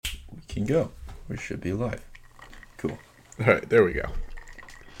can go. We should be live. Cool. All right, there we go.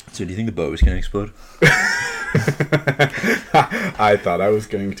 So do you think the boat was going to explode? I thought I was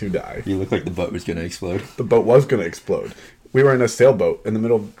going to die. You look like the boat was going to explode. The boat was going to explode. We were in a sailboat in the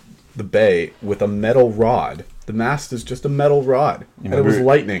middle of the bay with a metal rod. The mast is just a metal rod. And it was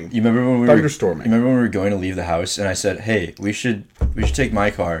lightning. You remember when we thunderstorming. You remember when we were going to leave the house and I said, "Hey, we should take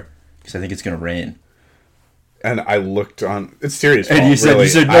my car because I think it's going to rain." And I looked on. It's Siri's fault. And you said,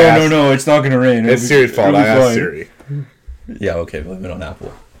 really. No, it's not going to rain. It's Siri's fault. I asked Siri. Yeah, okay, blame it on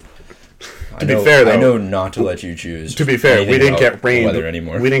Apple. To be fair, though, I know not to let you choose. To be fair, we didn't get rained. Weather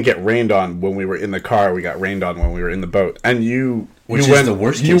anymore. We didn't get rained on when we were in the car. We got rained on when we were in the boat. And which is the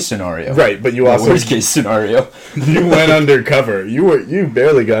worst case scenario, right? But you also worst case scenario. You went undercover. You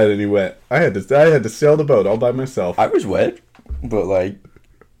barely got any wet. I had to sail the boat all by myself. I was wet, but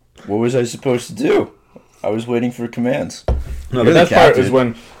what was I supposed to do? I was waiting for commands. No, the best part is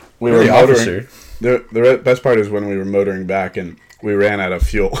when we were motoring. The best part is when we were motoring back and we ran out of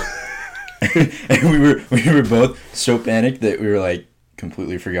fuel. And we were both so panicked that we were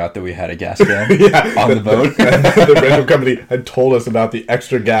completely forgot that we had a gas can on the boat. The rental company had told us about the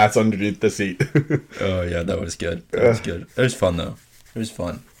extra gas underneath the seat. Oh yeah, that was good. It was fun though. It was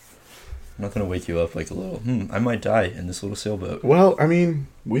fun. I'm not gonna wake you up like a little. I might die in this little sailboat. Well, I mean,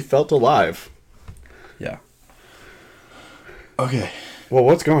 we felt alive. Yeah. Okay. Well,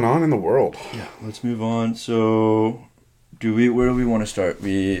 what's going on in the world? Yeah, let's move on. So, where do we want to start?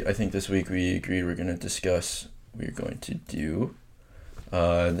 I think this week we agreed we're going to discuss. We're going to do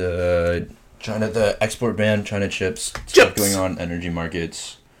the export ban, China chips, stuff going on, energy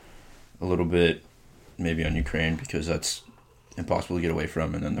markets, a little bit, maybe on Ukraine because that's impossible to get away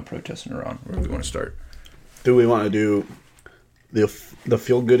from, and then the protests in Iran. Where do we want to start? Do we want to do the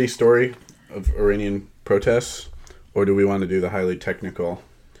feel goody story of Iranian protests, or do we want to do the highly technical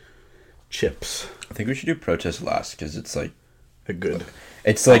chips? I think we should do protests last because it's a good.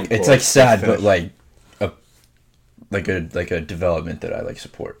 It's sad, but a development that I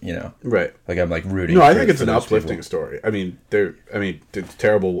support. You know, right? I'm rooting. No, I think it's an uplifting story. I mean, it's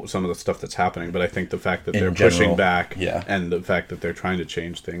terrible some of the stuff that's happening, but I think the fact that they're pushing back, and the fact that they're trying to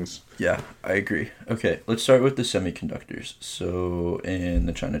change things. Yeah, I agree. Okay, let's start with the semiconductors. So, in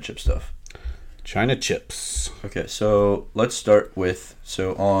the China chip stuff. China chips. Okay, so let's start with,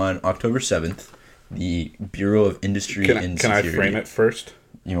 on October 7th, the Bureau of Industry and Security... Can I frame it first?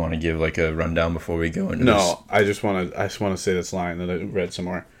 You want to give a rundown before we go into this? No, I just want to say this line that I read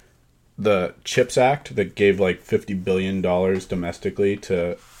somewhere. The CHIPS Act that gave $50 billion domestically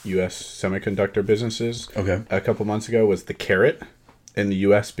to U.S. semiconductor businesses a couple months ago was the carrot, and the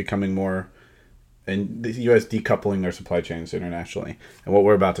U.S. becoming more... and the U.S. decoupling their supply chains internationally. And what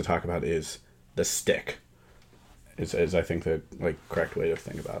we're about to talk about is the stick. Is I think the correct way to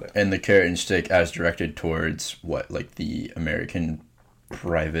think about it. And the carrot and stick as directed towards what? The American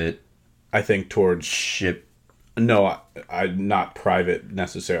private... I think towards... ship... No, not private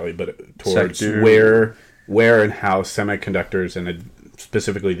necessarily, but towards sector. where and how semiconductors, and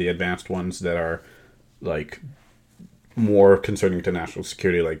specifically the advanced ones that are more concerning to national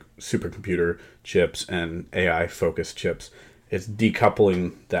security, like supercomputer chips and AI focused chips, it's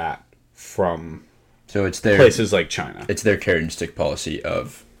decoupling that from places like China. It's their carrot and stick policy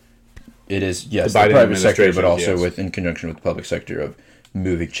of it is the private sector, but also in conjunction with the public sector of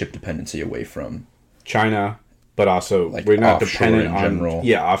moving chip dependency away from China, but also we're not dependent on general.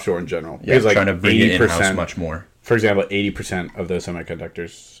 Offshore in general. Yeah, trying to bring it in-house much more. For example, 80% of those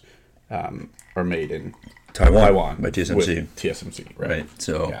semiconductors are made in Taiwan by TSMC. TSMC, right?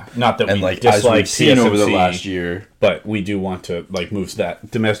 So not that we as dislike we've seen TSMC over the last year, but we do want to move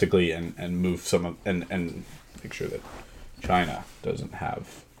that domestically and move some of, and make sure that China doesn't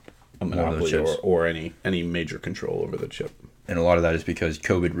have a monopoly or any major control over the chip. And a lot of that is because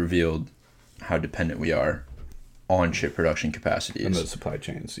COVID revealed how dependent we are on chip production capacities and the supply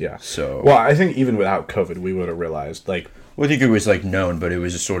chains. Yeah. So I think even without COVID, we would have realized Well, I think it was known, but it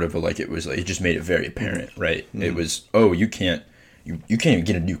was just sort of it just made it very apparent, right? Mm-hmm. It was you can't even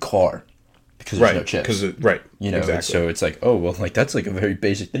get a new car because there's no chips, exactly. So it's that's a very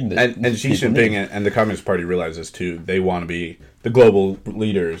basic thing that and Xi Jinping and the Communist Party realizes too. They want to be the global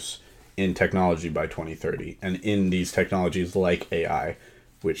leaders in technology by 2030, and in these technologies like AI,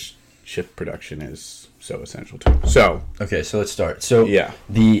 which chip production is so essential to. So let's start.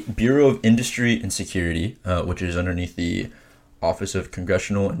 The Bureau of Industry and Security, which is underneath the Office of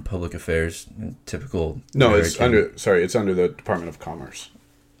Congressional and Public Affairs, typical. No, it's under the Department of Commerce.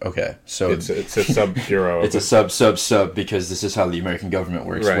 Okay, so it's a sub bureau. It's a sub because this is how the American government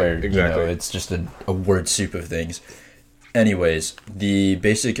works. Right, where exactly. It's just a word soup of things. Anyways, the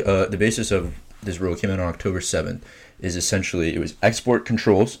basis of this rule came out on October 7th. Is essentially it was export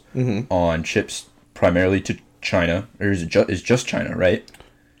controls on chips primarily to China, or is just China, right?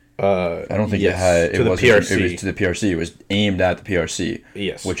 I don't think it had to the PRC. It was to the PRC. It was aimed at the PRC.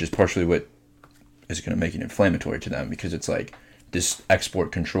 Yes, which is partially what is going to make it inflammatory to them, because it's like this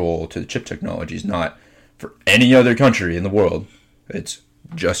export control to the chip technology is not for any other country in the world. It's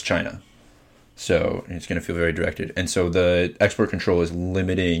just China. So it's going to feel very directed. And so the export control is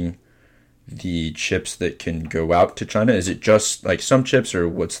limiting the chips that can go out to China. Is it just like some chips, or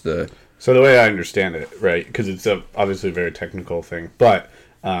what's the... So the way I understand it, right, because it's obviously a very technical thing, but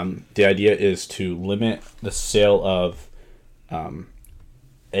the idea is to limit the sale of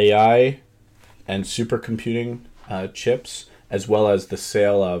AI and supercomputing chips, as well as the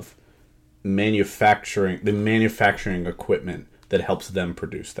sale of manufacturing equipment that helps them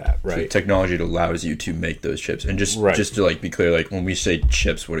produce that, right? So technology that allows you to make those chips. And just to like be clear, like when we say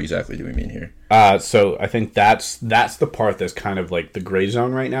chips, what exactly do we mean here? So I think that's the part that's kind of like the gray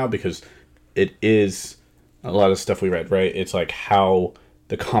zone right now, because it is a lot of stuff we read, right? It's like how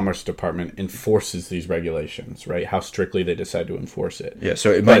the Commerce Department enforces these regulations, right? How strictly they decide to enforce it. Yeah,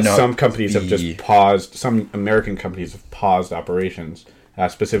 so it might not some companies have just paused, some American companies have paused operations,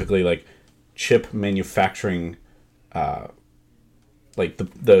 specifically like chip manufacturing, like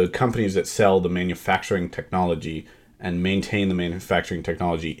the companies that sell the manufacturing technology and maintain the manufacturing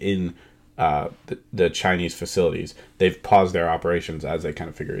technology in the Chinese facilities. They've paused their operations as they kind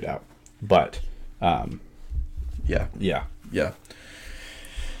of figure it out. But yeah.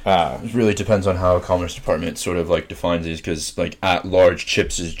 It really depends on how Commerce Department sort of like defines these, because like at large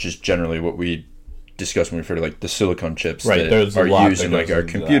chips is just generally what we discuss when we refer to like the silicon chips that are used in like our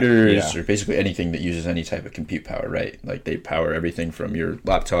computers, or basically anything that uses any type of compute power, right? Like they power everything from your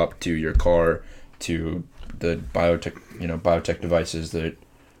laptop to your car to the biotech devices that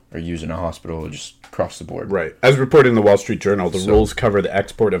are used in a hospital, just across the board. Right. As reported in the Wall Street Journal, the rules cover the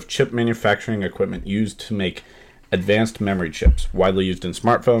export of chip manufacturing equipment used to make advanced memory chips, widely used in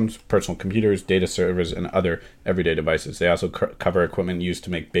smartphones, personal computers, data servers, and other everyday devices. They also cover equipment used to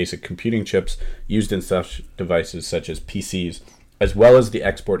make basic computing chips used in such devices such as PCs, as well as the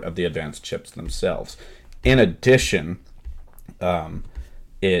export of the advanced chips themselves. In addition, the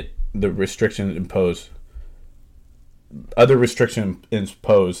restrictions imposed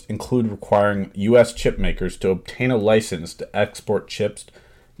include requiring U.S. chip makers to obtain a license to export chips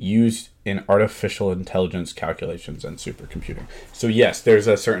used in artificial intelligence calculations and supercomputing. So yes, there's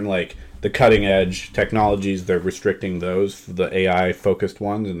a certain like the cutting edge technologies, they're restricting those, the AI focused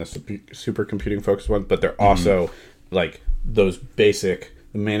ones and the supercomputing focused ones, but they're also like those basic,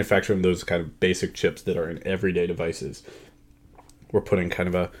 the manufacturing of those kind of basic chips that are in everyday devices. We're putting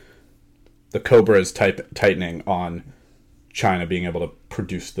kind of the Cobra's tightening on China being able to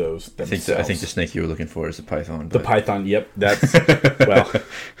produce those themselves. I think the snake you were looking for is the Python. The Python, yep. That's well,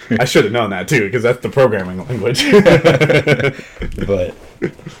 I should have known that too, because that's the programming language. But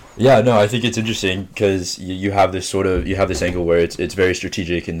yeah, no, I think it's interesting because you have this angle where it's very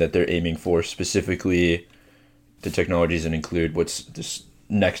strategic in that they're aiming for specifically the technologies that include what's this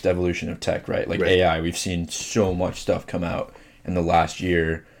next evolution of tech, right? Like AI. We've seen so much stuff come out in the last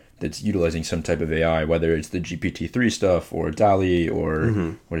year that's utilizing some type of AI, whether it's the GPT-3 stuff or DALL-E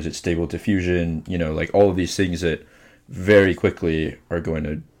or what is it, Stable Diffusion, like all of these things that very quickly are going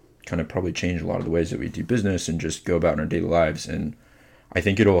to kind of probably change a lot of the ways that we do business and just go about in our daily lives. And I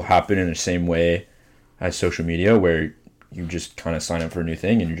think it'll happen in the same way as social media, where you just kind of sign up for a new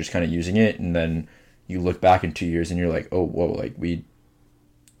thing and you're just kind of using it. And then you look back in 2 years and you're like, oh, whoa, like we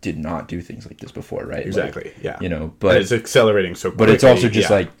did not do things like this before, right? Exactly. Like, yeah. But it's accelerating so quickly. But it's also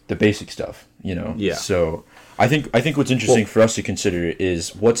just like the basic stuff, Yeah. So I think what's interesting for us to consider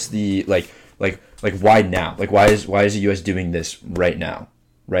is what's the like why now? Like why is the US doing this right now?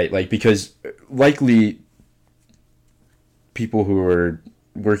 Right? Like because likely people who are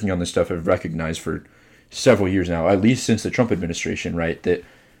working on this stuff have recognized for several years now, at least since the Trump administration, right, that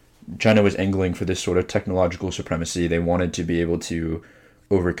China was angling for this sort of technological supremacy. They wanted to be able to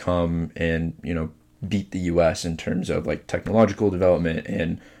overcome and beat the US in terms of like technological development,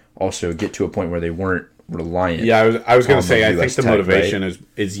 and also get to a point where they weren't reliant. Yeah, I was going to say, I think the motivation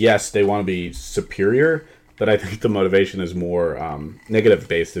is yes, they want to be superior, but I think the motivation is more negative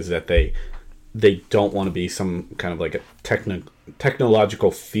based, is that they don't want to be some kind of like a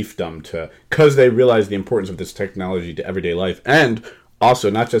technological fiefdom because they realize the importance of this technology to everyday life, and also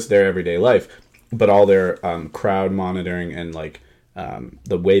not just their everyday life, but all their crowd monitoring and like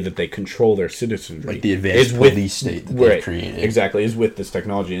the way that they control their citizenry, like the advanced police state that they've created. Exactly, is with this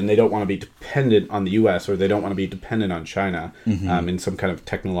technology, and they don't want to be dependent on the U.S. or they don't want to be dependent on China in some kind of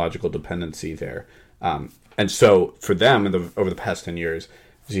technological dependency there. And so for them, over the past 10 years,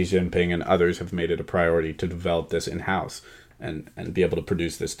 Xi Jinping and others have made it a priority to develop this in-house and be able to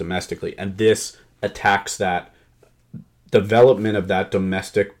produce this domestically. And this attacks that development of that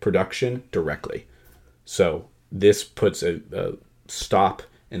domestic production directly. So this puts a stop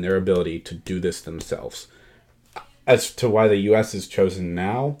in their ability to do this themselves. As to why the U.S. is chosen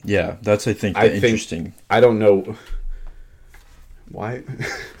now, that's interesting. I don't know why.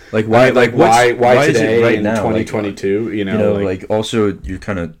 Why today right in now, 2022? Also you're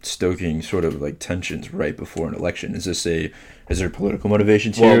kind of stoking sort of like tensions right before an election. Is there political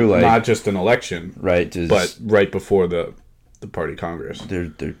motivations here? Like, not just an election, right? But right before the party congress.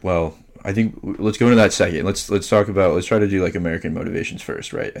 Well, I think let's go into that second. Let's try to do like American motivations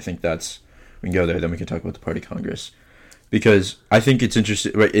first, right? I think we can go there, then we can talk about the party congress, because I think it's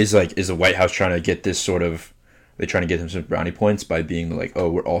interesting. Right? Is the White House trying to get this sort of? They're trying to get them some brownie points by being like, oh,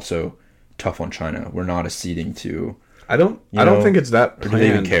 we're also tough on China. We're not acceding to. I don't think it's that planned. Or do they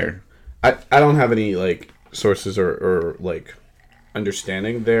even care? I don't have any like sources or like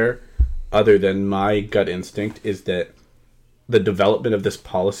understanding there, other than my gut instinct is that the development of this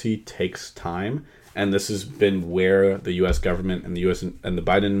policy takes time, and this has been where the U.S. government and the U.S. and the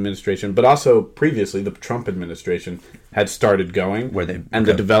Biden administration, but also previously the Trump administration, had started going.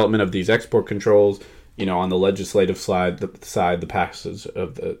 The development of these export controls. On the legislative side, the passage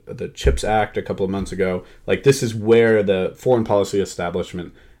of the CHIPS Act a couple of months ago, like this is where the foreign policy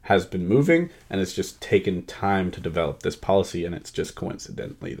establishment has been moving, and it's just taken time to develop this policy, and it's just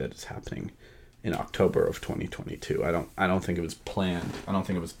coincidentally that it's happening in October of 2022. I don't think it was planned. I don't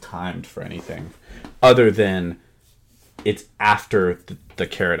think it was timed for anything other than it's after the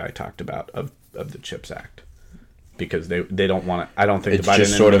carrot I talked about of the CHIPS Act. Because they don't want to. I don't think it's the Biden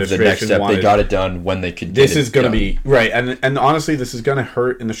just sort of the next step. They got it done when they could. This is going to be right, and honestly, this is going to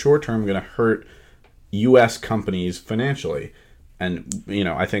hurt in the short term. Going to hurt U.S. companies financially, and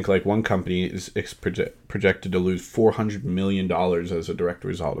I think like one company is projected to lose $400 million as a direct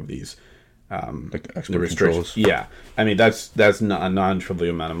result of these export controls. Yeah, I mean that's not a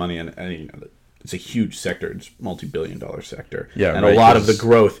non-trivial amount of money, and it's a huge sector. It's multi-billion-dollar sector. Yeah, and a lot of the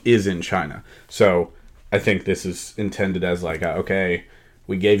growth is in China. So. I think this is intended as like, okay,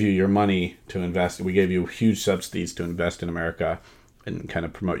 we gave you your money to invest. We gave you huge subsidies to invest in America and kind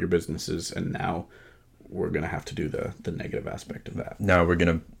of promote your businesses. And now we're going to have to do the negative aspect of that. Now we're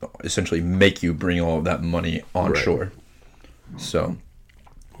going to essentially make you bring all of that money onshore. Right. So,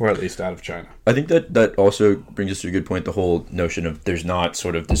 or at least out of China. I think that also brings us to a good point. The whole notion of there's not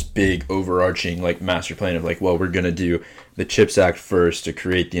sort of this big overarching like master plan of like, well, we're going to do the CHIPS Act first to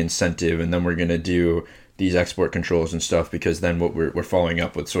create the incentive. And then we're going to do these export controls and stuff, because then what we're following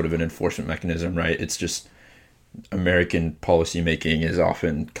up with sort of an enforcement mechanism, right? It's just American policy making is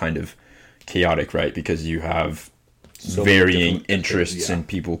often kind of chaotic, right? Because you have varying interests and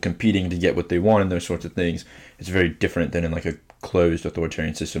people competing to get what they want and those sorts of things. It's very different than in like a closed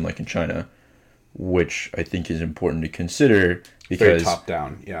authoritarian system like in China, which I think is important to consider because very top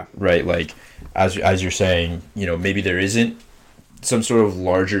down, yeah. Right, like as you're saying, maybe there isn't some sort of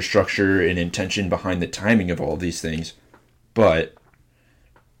larger structure and intention behind the timing of all of these things, but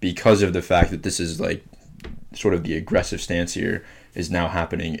because of the fact that this is like sort of the aggressive stance here is now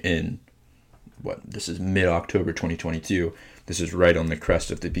happening in this is mid-October 2022. This is right on the crest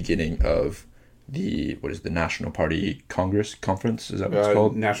of the beginning of the National Party Conference? Is that what it's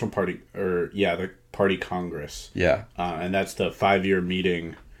called? National Party, the Party Congress. Yeah. And that's the 5-year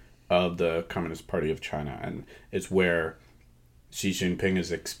meeting of the Communist Party of China, and it's where Xi Jinping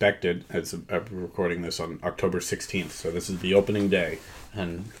is expected, as I'm recording this on October 16th, so this is the opening day,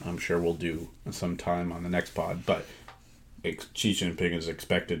 and I'm sure we'll do some time on the next pod, but Xi Jinping is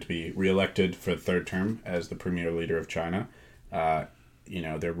expected to be reelected for the third term as the premier leader of China. They're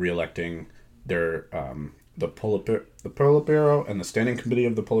reelecting the Politburo and the Standing Committee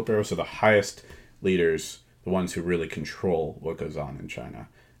of the Politburo, so the highest leaders, the ones who really control what goes on in China,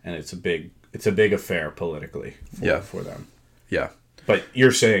 and it's a big affair politically for them. Yeah. But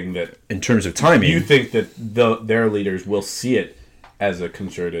you're saying that in terms of timing, you think that their leaders will see it as a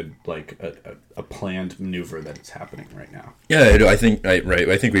concerted, like a planned maneuver that it's happening right now. Yeah, I think right.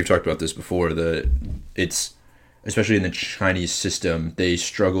 I think we've talked about this before. That it's especially in the Chinese system, they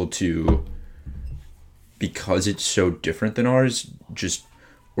struggle to, because it's so different than ours, just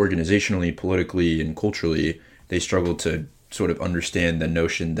organizationally, politically, and culturally, they struggle to sort of understand the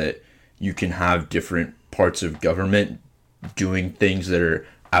notion that you can have different parts of government doing things that are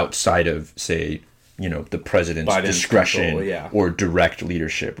outside of, say, the president's Biden's discretion control, or direct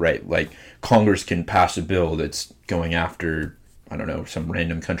leadership, right? Like Congress can pass a bill that's going after, I don't know, some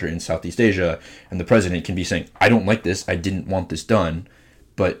random country in Southeast Asia, and the president can be saying, I don't like this, I didn't want this done.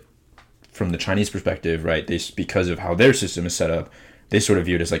 But from the Chinese perspective, right, because of how their system is set up, they sort of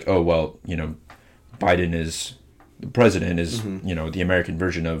view it as like, oh, well, Biden is, the president is, the American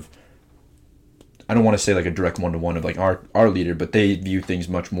version of, I don't want to say like a direct one-to-one of like our leader, but they view things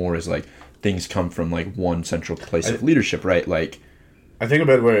much more as like things come from like one central place of leadership, right? Like, I think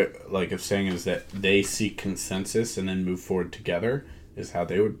about where, like, if saying is that they seek consensus and then move forward together is how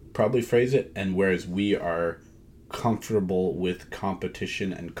they would probably phrase it, and whereas we are comfortable with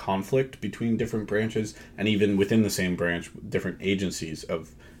competition and conflict between different branches, and even within the same branch, different agencies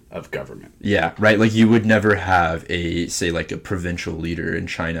of government. Yeah, right. Like you would never have say like a provincial leader in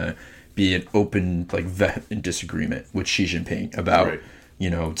China be an open like vet in disagreement with Xi Jinping about,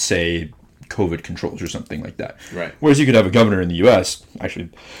 say, COVID controls or something like that. Right. Whereas you could have a governor in the U.S. Actually,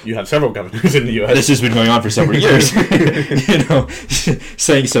 you have several governors in the U.S. This has been going on for several years.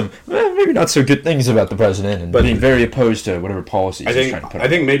 Saying some maybe not so good things about the president and being very opposed to whatever policies he's trying to put. I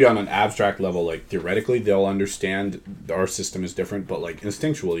think maybe on an abstract level, like theoretically, they'll understand our system is different, but like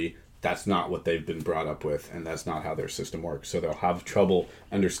instinctually, that's not what they've been brought up with, and that's not how their system works. So they'll have trouble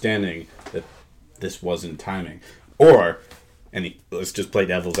understanding that this wasn't timing, and let's just play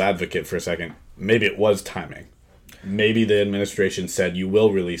devil's advocate for a second. Maybe it was timing. Maybe the administration said, you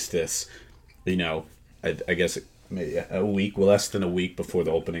will release this, I guess maybe less than a week before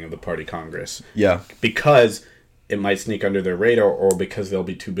the opening of the party Congress. Yeah. Because it might sneak under their radar, or because they'll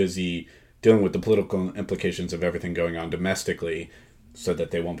be too busy dealing with the political implications of everything going on domestically, so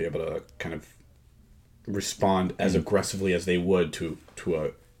that they won't be able to kind of respond as aggressively as they would to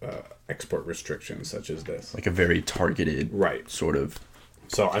a export restrictions such as this. Like a very targeted sort of.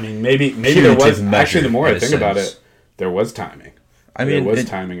 So, I mean, maybe there was, actually, the more I think about it, there was timing. I mean, there was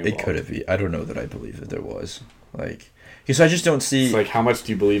timing involved. It could have been. I don't know that I believe that there was. Like, because I just don't see. It's like, how much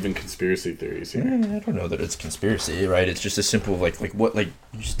do you believe in conspiracy theories here? I don't know that it's conspiracy, right? It's just a simple, like what, like,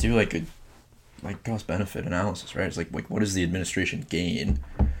 you just do, like, a cost-benefit analysis, right? It's like, what does the administration gain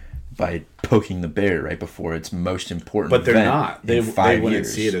by poking the bear right before its most important But they're event not. They wouldn't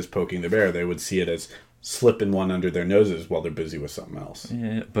years. see it as poking the bear. They would see it as slipping one under their noses while they're busy with something else.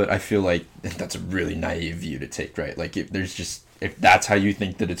 Yeah, but I feel like that's a really naive view to take, right? Like, if that's how you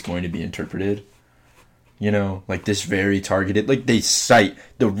think that it's going to be interpreted, like this very targeted, like they cite,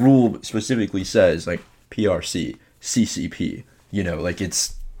 the rule specifically says, like, PRC, CCP, like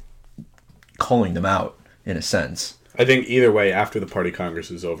it's calling them out in a sense. I think either way, after the party Congress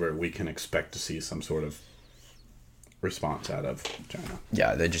is over, we can expect to see some sort of response out of China.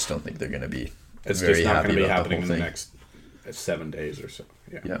 Yeah, they just don't think they're going to be. It's just not going to be happening in the next 7 days or so.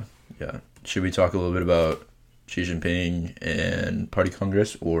 Yeah. Should we talk a little bit about Xi Jinping and party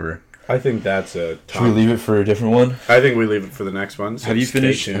Congress, or I think that's a. Should we leave it for a different one? I think we leave it for the next one. So have you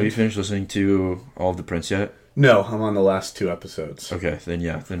finished listening to All of the Prince yet? No, I'm on the last 2 episodes. Okay, then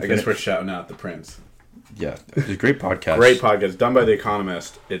yeah. I guess we're shouting out the Prince. Yeah, it's a great podcast. Great podcast, done by The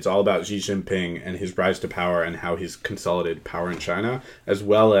Economist. It's all about Xi Jinping and his rise to power and how he's consolidated power in China, as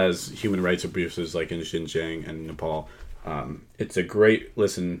well as human rights abuses like in Xinjiang and Nepal. It's a great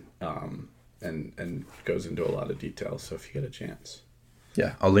listen and goes into a lot of detail, so if you get a chance.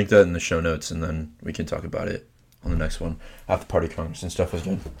 Yeah, I'll link that in the show notes, and then we can talk about it on the next one after Party Congress and stuff is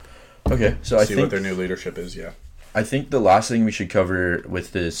good. Okay, so I think what their new leadership is. Yeah, I think the last thing we should cover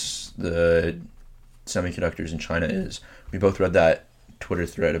with the semiconductors in China is we both read that Twitter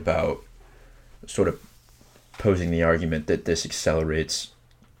thread about sort of posing the argument that this accelerates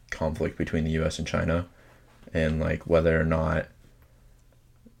conflict between the U.S. and China, and like whether or not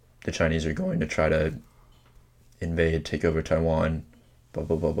the Chinese are going to try to invade, take over Taiwan, blah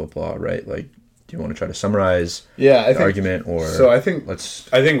blah blah blah blah. Right? Like, do you want to try to summarize the argument, or so? I think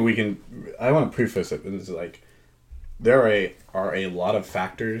we can. I want to preface it. It's like there are a lot of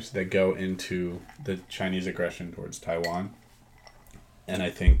factors that go into the Chinese aggression towards Taiwan, and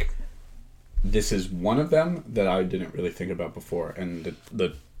I think this is one of them that I didn't really think about before. And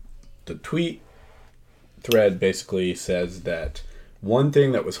the tweet thread basically says that one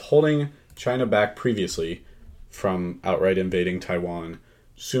thing that was holding China back previously from outright invading Taiwan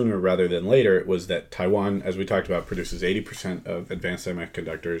sooner rather than later was that Taiwan, as we talked about, produces 80% of advanced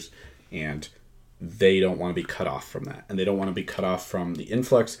semiconductors, and they don't want to be cut off from that. And they don't want to be cut off from the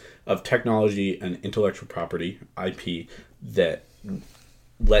influx of technology and intellectual property, IP, that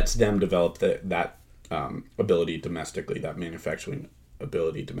lets them develop that ability domestically, that manufacturing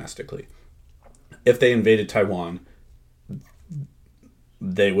ability domestically. If they invaded Taiwan,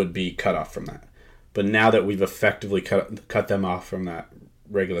 they would be cut off from that. But now that we've effectively cut them off from that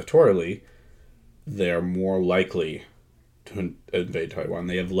regulatorily, they're more likely to invade Taiwan.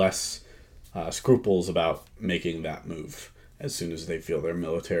 They have less scruples about making that move as soon as they feel their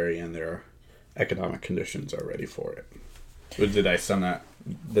military and their economic conditions are ready for it. Did I sum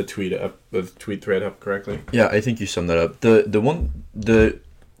the tweet thread up correctly? Yeah, I think you summed that up.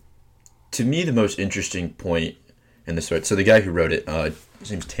 To me, the most interesting point in this thread. So the guy who wrote it,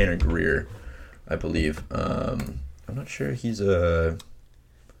 his name's Tanner Greer, I believe. I'm not sure he's a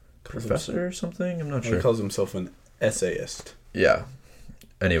professor or something. I'm not sure. He calls himself an essayist. Yeah.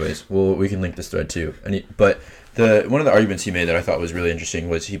 Anyways, well, we can link this thread too. But one of the arguments he made that I thought was really interesting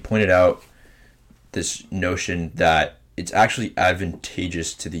was he pointed out this notion that it's actually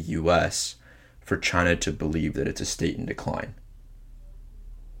advantageous to the U.S. for China to believe that it's a state in decline.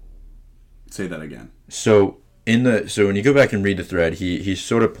 Say that again. So when you go back and read the thread, he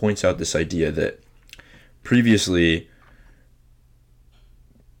sort of points out this idea that previously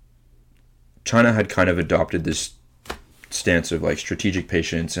China had kind of adopted this stance of like strategic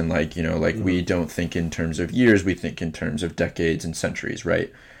patience and like, you know, like we don't think in terms of years, we think in terms of decades and centuries,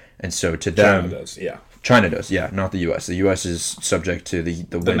 right? And so to them, China does, yeah, not the U.S. The U.S. is subject to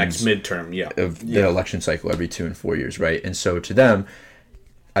the next midterm, of the election cycle every 2 and 4 years, right? And so to them,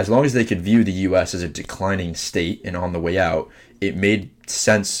 as long as they could view the U.S. as a declining state and on the way out, it made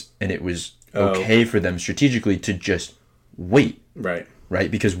sense and it was okay for them strategically to just wait. Right.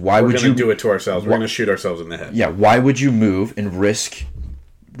 Right? Because why would you... We're going to do it to ourselves. We're going to shoot ourselves in the head. Yeah, why would you move and risk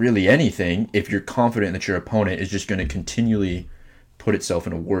really anything if you're confident that your opponent is just going to continually put itself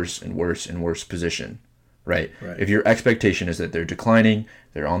in a worse and worse and worse position, right? If your expectation is that they're declining,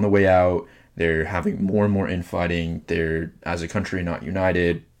 they're on the way out, they're having more and more infighting, they're, as a country, not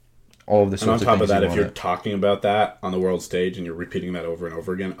united, all of the sorts of things. And on top of that, if you're talking about that on the world stage and you're repeating that over and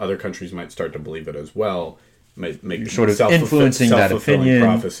over again, other countries might start to believe it as well. Make sort of influencing that opinion,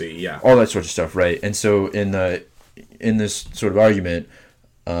 prophecy, yeah, all that sort of stuff, right? And so in this sort of argument,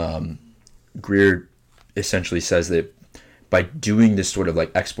 Greer essentially says that by doing this sort of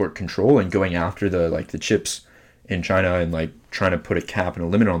like export control and going after the chips in China and like trying to put a cap and a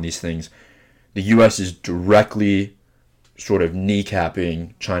limit on these things, the U.S. is directly sort of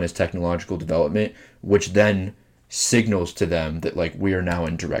kneecapping China's technological development, which then signals to them that like we are now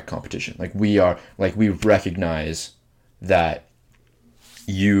in direct competition. Like we recognize that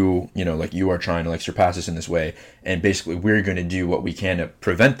you are trying to like surpass us in this way, and basically we're going to do what we can to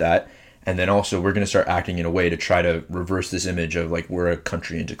prevent that. And then also we're going to start acting in a way to try to reverse this image of like we're a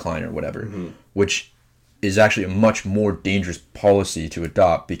country in decline or whatever, which is actually a much more dangerous policy to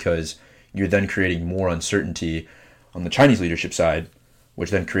adopt because you're then creating more uncertainty on the Chinese leadership side, which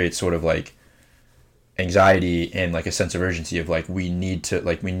then creates sort of like anxiety and like a sense of urgency of like we need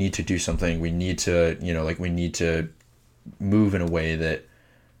to do something. We need to move in a way that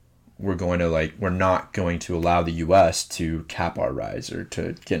we're not going to allow the U.S. to cap our rise or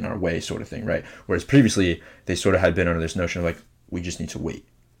to get in our way, sort of thing, right? Whereas previously they sort of had been under this notion of like we just need to wait.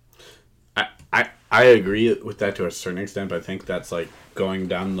 I agree with that to a certain extent, but I think that's like going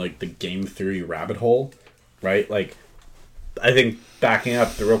down like the game theory rabbit hole, right? Like I think backing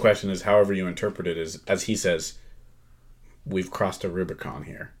up, the real question is however you interpret it is, as he says, we've crossed a Rubicon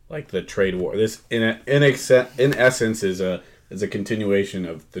here. Like the trade war. This in essence is a continuation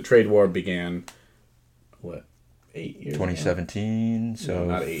of the trade war began 8 years 2017, ago? so no,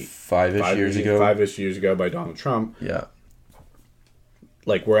 not 8. 5-ish years ago. 5-ish years ago by Donald Trump. Yeah.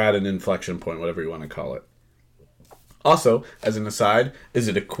 Like we're at an inflection point, whatever you want to call it. Also, as an aside, is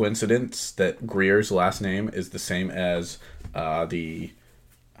it a coincidence that Greer's last name is the same as the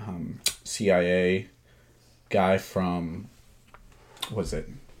CIA guy from, what was it?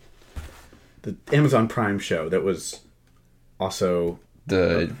 The Amazon Prime show that was also...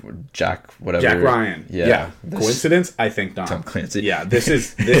 Jack Ryan. Yeah. Coincidence? I think not. Tom Clancy. Yeah, this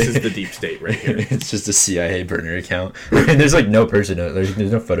is the deep state right here. It's just a CIA burner account. And there's like no person, there's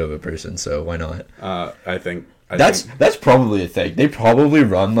no photo of a person, so why not? I think that's probably a thing. They probably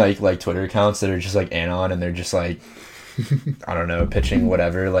run like Twitter accounts that are just like anon, and they're just like I don't know, pitching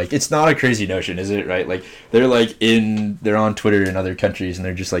whatever. Like it's not a crazy notion, is it? Right? Like they're on Twitter in other countries, and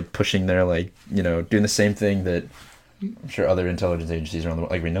they're just like pushing their like doing the same thing that I'm sure other intelligence agencies around the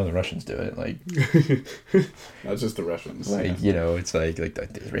world, like we know the Russians do it, like not just the Russians. Like it's like the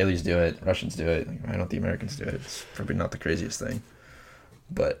Israelis do it, Russians do it. Like, why don't the Americans do it? It's probably not the craziest thing,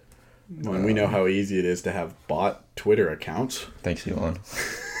 but. When we know how easy it is to have bot Twitter accounts. Thanks, Elon.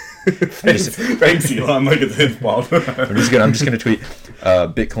 Thanks, Elon. Look at this ball. I'm just gonna tweet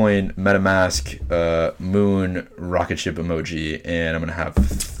Bitcoin, MetaMask, Moon, rocket ship emoji, and I'm gonna have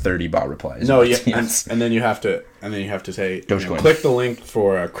 30 bot replies. No, yeah, and then you have to say, click the link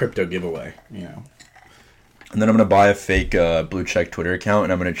for a crypto giveaway. And then I'm gonna buy a fake blue check Twitter account,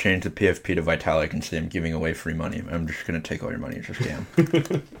 and I'm gonna change the PFP to Vitalik and say I'm giving away free money. I'm just gonna take all your money. It's a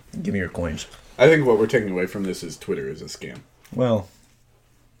scam. Give me your coins. I think what we're taking away from this is Twitter is a scam. Well,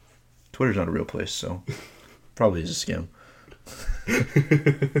 Twitter's not a real place, so probably is a scam.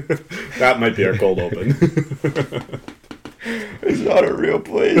 That might be our cold open. It's not a real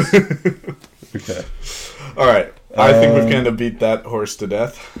place. Okay. All right. I think we've kind of beat that horse to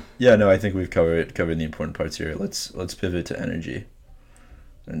death. Yeah, no, I think we've covered the important parts here. Let's pivot to energy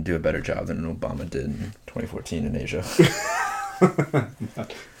and do a better job than Obama did in 2014 in Asia.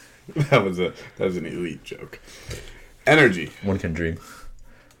 That was an elite joke. Energy. One can dream.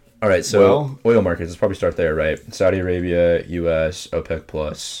 All right, so oil markets. Let's probably start there, right? Saudi Arabia, U.S., OPEC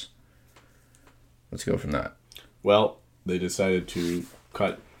plus. Let's go from that. Well, they decided to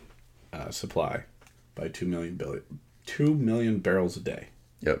cut supply by 2 million barrels a day.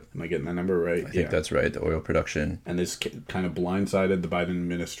 Yep. Am I getting that number right? I think that's right, the oil production. And this kind of blindsided the Biden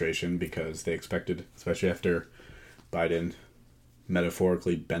administration because they expected, especially after Biden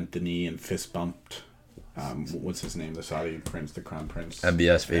metaphorically bent the knee and fist bumped, what's his name, the Saudi prince, the crown prince?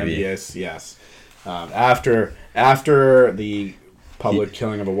 MBS, baby. MBS, yes. After the public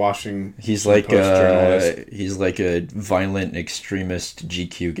killing of a Washington Post journalist. He's like a violent extremist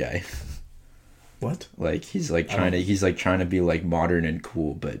GQ guy. What? Like he's trying to be like modern and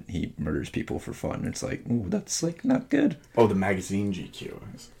cool, but he murders people for fun. It's like, ooh, that's like not good. Oh, the magazine GQ.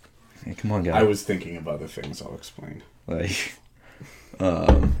 Hey, come on, guys. I was thinking of other things. I'll explain. Like,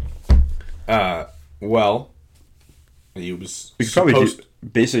 well, he was. We could probably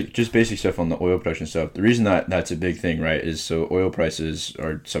do basic stuff on the oil production stuff. The reason that's a big thing, right, is so oil prices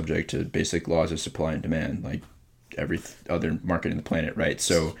are subject to basic laws of supply and demand, like every other market in the planet, right?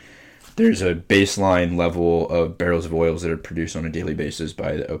 So there's a baseline level of barrels of oils that are produced on a daily basis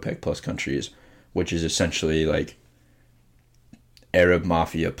by the OPEC plus countries, which is essentially like Arab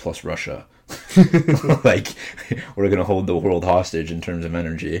mafia plus Russia. Like, we're going to hold the world hostage in terms of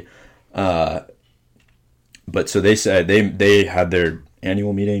energy. But so they said they had their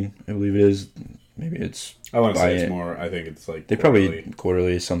annual meeting, I believe it is. Maybe it's... I want to say it's more... I think it's like... They probably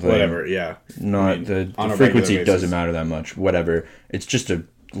quarterly something. Whatever, yeah. The frequency doesn't matter that much. Whatever. It's just a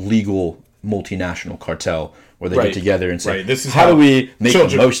legal multinational cartel where they get together and say, this is how do we make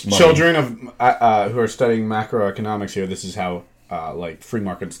the most money? Children of who are studying macroeconomics here, this is how like free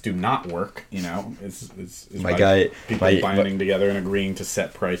markets do not work. It's people binding together and agreeing to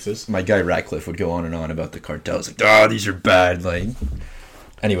set prices. My guy Ratcliffe would go on and on about the cartels, like, these are bad. Like,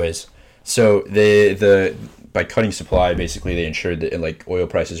 anyways, so by cutting supply, basically they ensured that like oil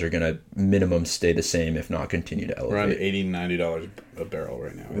prices are going to minimum stay the same, if not continue to elevate. Around $80-$90 a barrel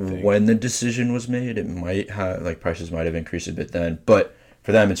right now, I think. When the decision was made, it might have, like, prices might have increased a bit then. But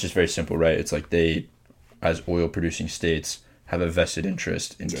for them, it's just very simple, right? It's like they, as oil producing states, have a vested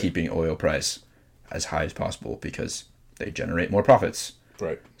interest in keeping oil price as high as possible because they generate more profits.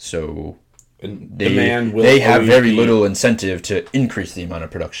 Right. So demand will they have very little incentive to increase the amount of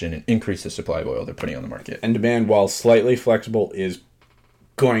production and increase the supply of oil they're putting on the market. And demand, while slightly flexible, is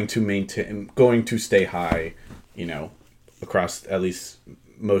going to stay high, across at least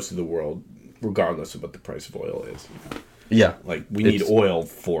most of the world, regardless of what the price of oil is. Yeah, like we need oil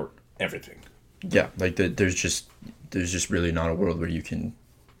for everything. Yeah, like there's just really not a world where you can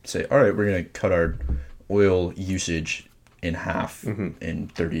say, all right, we're gonna cut our oil usage in half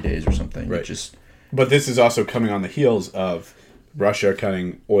in 30 days or something. Right. But this is also coming on the heels of Russia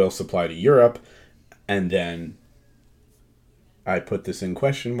cutting oil supply to Europe, and then I put this in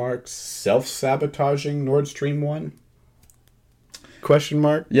question marks, self-sabotaging Nord Stream 1? Question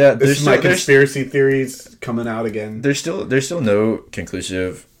mark? Yeah, this is my conspiracy theories coming out again. There's still no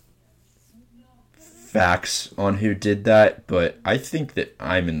conclusive facts on who did that, but I think that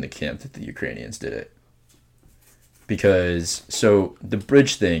I'm in the camp that the Ukrainians did it. Because, so, the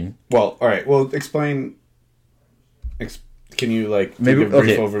bridge thing... Well, alright, explain... Can you, maybe give a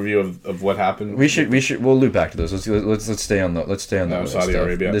brief overview of what happened? We'll loop back to those. Let's stay on the Saudi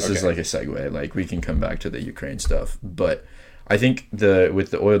Arabia. This is like a segue. Like, we can come back to the Ukraine stuff. But I think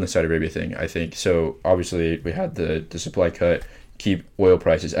with the oil and the Saudi Arabia thing, I think, so, obviously, we had the supply cut, keep oil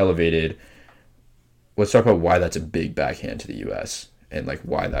prices elevated. Let's talk about why that's a big backhand to the U.S. and, like,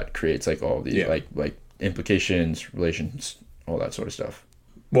 why that creates, like, all these, like implications, relations, all that sort of stuff.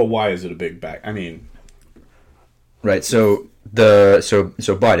 Well, why is it a big back? I mean... Right, so So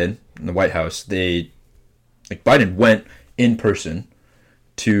Biden in the White House, Biden went in person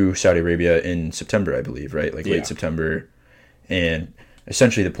to Saudi Arabia in September, I believe, right? Like late September. And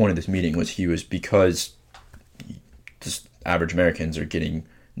essentially the point of this meeting was because just average Americans are getting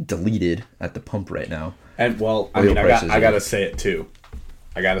deleted at the pump right now. And well, I got to say it too.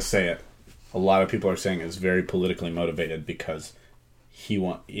 I got to say it. A lot of people are saying it's very politically motivated because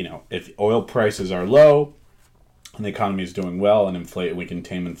if oil prices are low and the economy is doing well and we can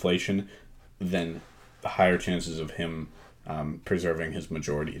tame inflation, then the higher chances of him preserving his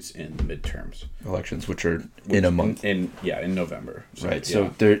majorities in the midterms elections, which are in a month. In November. So, right.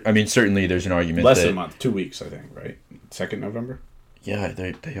 So certainly there's an argument less than a month, 2 weeks, I think. Right, 2nd November. Yeah,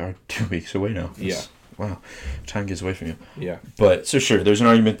 they are 2 weeks away now. Wow, time gets away from you. Yeah. But so sure, there's an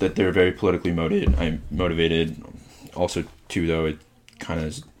argument that they're very politically motivated. Also, too, though, it kind of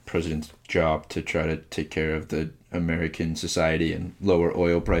is the president's job to try to take care of the American society, and lower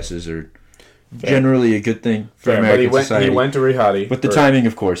oil prices are generally a good thing for American society. He went to Riyadh. But the timing,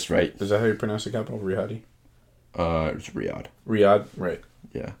 of course, right? Is that how you pronounce the capital? Riyadh? It's Riyadh. Riyadh, right.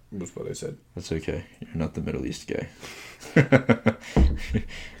 Yeah. That's what I said. That's okay. You're not the Middle East guy.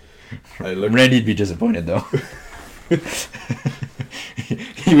 Randy'd be disappointed, though.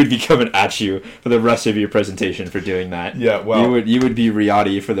 He would be coming at you for the rest of your presentation for doing that. Yeah, well... You would be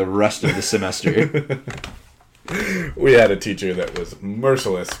Riyadh for the rest of the semester. We had a teacher that was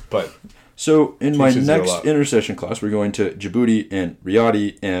merciless, but... So, in my next intercession class, we're going to Djibouti and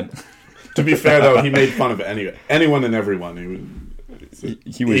Riyadh and... To be fair, though, he made fun of anyone and everyone.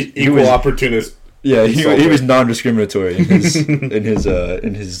 He was equal opportunist. Yeah, he was non-discriminatory in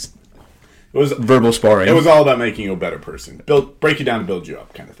his verbal sparring. It was all about making you a better person. Break you down and build you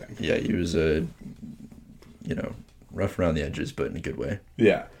up, kind of thing. Yeah, he was rough around the edges, but in a good way.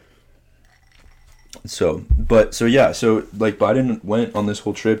 Yeah. So Biden went on this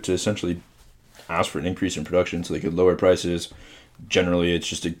whole trip to essentially ask for an increase in production so they could lower prices. Generally, it's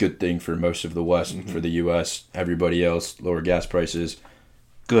just a good thing for most of the West, for the U.S., everybody else, lower gas prices.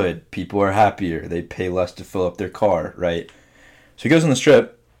 Good. People are happier. They pay less to fill up their car, right? So he goes on this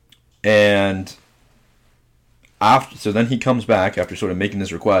trip, and then he comes back after sort of making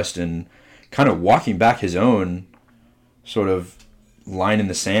this request and kind of walking back his own sort of line in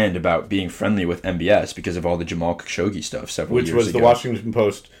the sand about being friendly with MBS because of all the Jamal Khashoggi stuff several years ago. Which was the Washington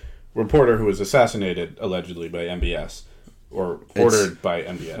Post reporter who was assassinated, allegedly, by MBS. Or ordered by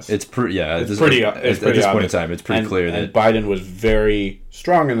MBS. It's pretty at this point in time, it's pretty clear that Biden was very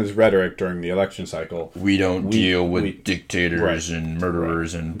strong in his rhetoric during the election cycle. We don't deal with dictators and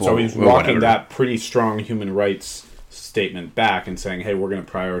murderers and bull. So he's walking that pretty strong human rights statement back and saying, "Hey, we're going to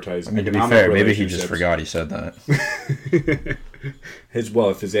prioritize." I mean, to be fair, maybe he just forgot he said that.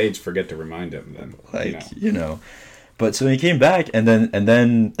 If his aides forget to remind him, then But so he came back, and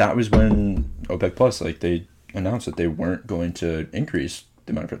then that was when OPEC Plus they announced that they weren't going to increase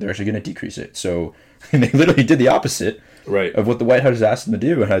the amount of they're actually going to decrease it. So they literally did the opposite of what the White House asked them to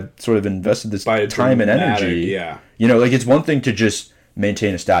do, and had sort of invested this time and energy. Yeah. It's one thing to just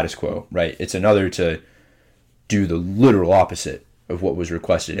maintain a status quo, right? It's another to do the literal opposite of what was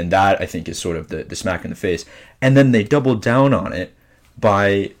requested. And that, I think, is sort of the smack in the face. And then they doubled down on it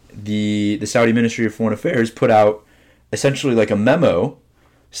by the Saudi Ministry of Foreign Affairs put out essentially like a memo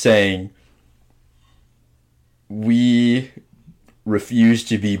saying, we refuse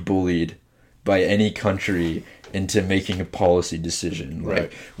to be bullied by any country into making a policy decision.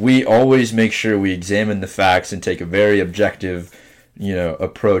 Like, we always make sure we examine the facts and take a very objective,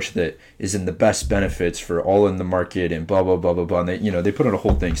 approach that is in the best benefits for all in the market and blah, blah, blah, blah, blah. And they put out a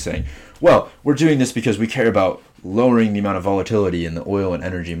whole thing saying, well, we're doing this because we care about lowering the amount of volatility in the oil and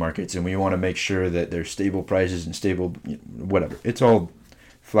energy markets, and we want to make sure that there's stable prices and stable, whatever. It's all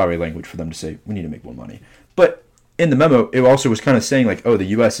flowery language for them to say, we need to make more money. But in the memo, it also was kind of saying, like, oh, the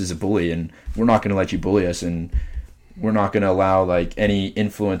U.S. is a bully, and we're not going to let you bully us, and we're not going to allow, like, any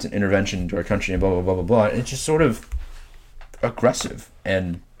influence and intervention into our country, and blah, blah, blah, blah, blah. And it's just sort of aggressive,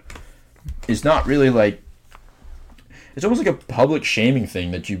 and is not really, like... It's almost like a public shaming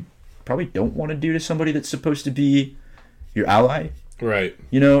thing that you probably don't want to do to somebody that's supposed to be your ally. Right.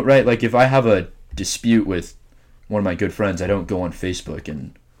 Right? Like, if I have a dispute with one of my good friends, I don't go on Facebook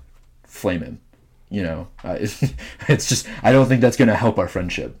and flame him. It's just, I don't think that's going to help our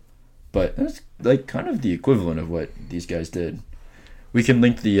friendship. But that's like kind of the equivalent of what these guys did. We can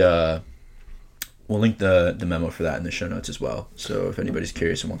link the memo for that in the show notes as well. So if anybody's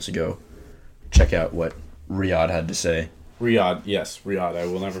curious and wants to go check out what Riyadh had to say. Riyadh, I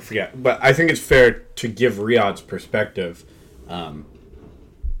will never forget. But I think it's fair to give Riyadh's perspective, in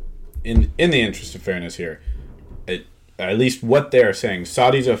the interest of fairness here. at least what they're saying,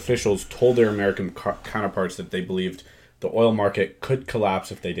 Saudi's officials told their American counterparts that they believed the oil market could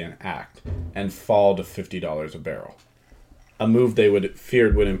collapse if they didn't act and fall to $50 a barrel. A move they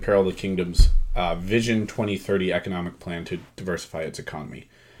feared would imperil the kingdom's Vision 2030 economic plan to diversify its economy.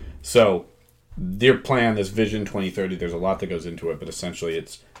 So their plan, this Vision 2030, there's a lot that goes into it, but essentially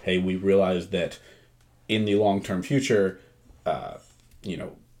it's, hey, we realize that in the long-term future,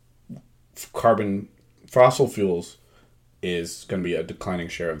 fossil fuels is going to be a declining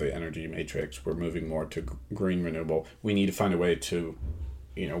share of the energy matrix. We're moving more to green renewable. We need to find a way to,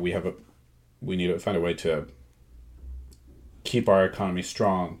 we need to find a way to keep our economy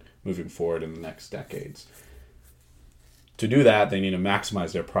strong moving forward in the next decades. To do that, they need to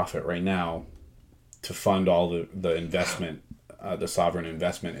maximize their profit right now to fund all the investment, the sovereign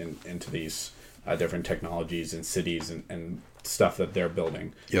investment into these different technologies and cities and stuff that they're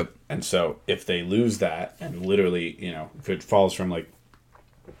building. Yep. And so if they lose that and literally, if it falls from $80,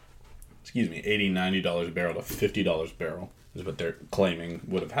 $90 a barrel to $50 a barrel is what they're claiming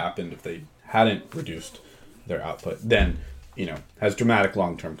would have happened if they hadn't reduced their output, then, has dramatic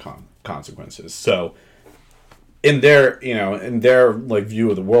long-term consequences. So in their view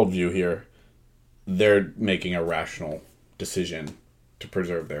of the worldview here, they're making a rational decision to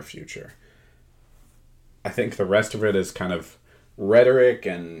preserve their future. I think the rest of it is kind of rhetoric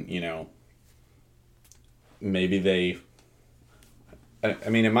and, maybe they... I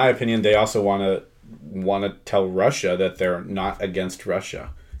mean, in my opinion, they also want to tell Russia that they're not against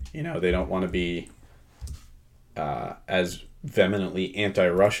Russia. They don't want to be as vehemently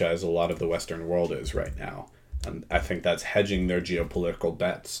anti-Russia as a lot of the Western world is right now. And I think that's hedging their geopolitical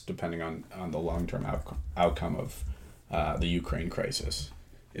bets, depending on the long-term outcome of the Ukraine crisis,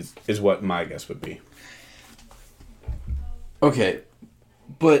 is what my guess would be. Okay,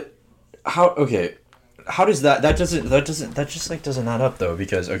 but how does that doesn't add up though?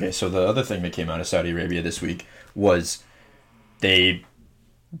 Because so the other thing that came out of Saudi Arabia this week was they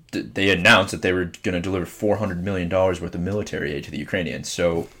announced that they were going to deliver $400 million worth of military aid to the Ukrainians.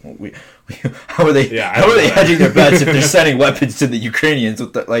 So how are they hedging their bets if they're sending weapons to the Ukrainians?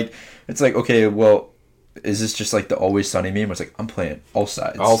 It's like, okay, well, is this just like the Always Sunny meme? It's like, I'm playing all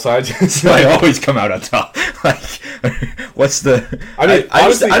sides. All sides. So I always come out on top. What's the?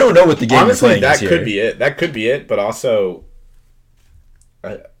 Honestly, I don't know what the game honestly, you're playing that is here. could be it. That could be it. But also,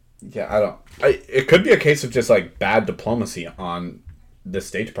 it could be a case of just like bad diplomacy on the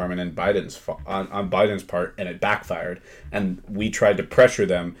State Department and on Biden's part, and it backfired. And we tried to pressure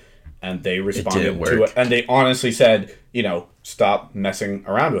them, and they responded to it. And they honestly said, stop messing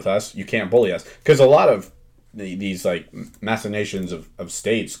around with us. You can't bully us. Because a lot of these like machinations of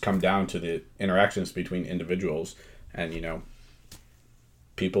states come down to the interactions between individuals, and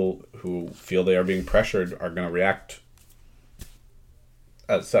people who feel they are being pressured are going to react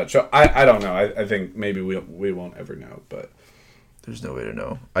as such. So I don't know. I think maybe we won't ever know, but there's no way to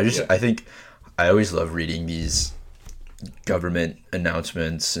know. I think I always love reading these government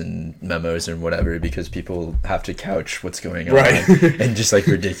announcements and memos and whatever, because people have to couch what's going on, right? And just like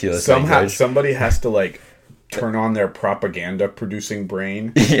ridiculous somebody has to like turn on their propaganda producing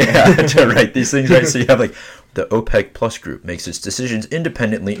brain to write these things, right? So you have like the OPEC Plus group makes its decisions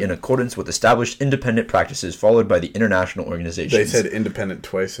independently in accordance with established independent practices followed by the international organizations. They said independent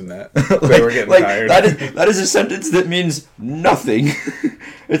twice in that. They were getting tired. That is a sentence that means nothing.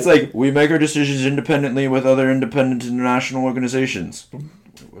 It's like, we make our decisions independently with other independent international organizations.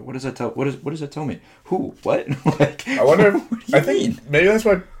 What does that tell? What does that tell me? Who? What? I wonder. I think maybe that's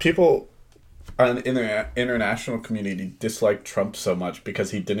why people in the international community dislike Trump so much,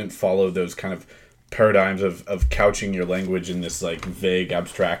 because he didn't follow those kind of paradigms of couching your language in this like vague,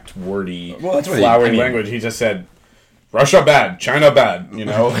 abstract, wordy, flowery language. He just said, Russia bad, China bad,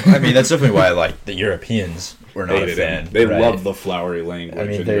 I mean, that's definitely why like the Europeans were not a fan. They love the flowery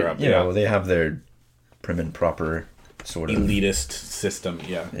language in Europe. They have their prim and proper sort of elitist system.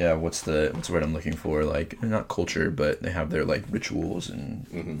 Yeah, what's the word I'm looking for? Like, not culture, but they have their like rituals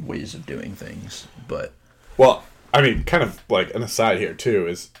and ways of doing things. But I mean, kind of like an aside here too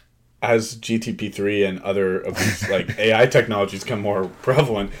is, as GTP3 and other of these like AI technologies become more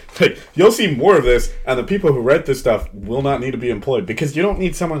prevalent, like you'll see more of this, and the people who write this stuff will not need to be employed, because you don't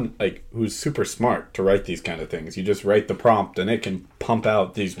need someone like who's super smart to write these kind of things. You just write the prompt and it can pump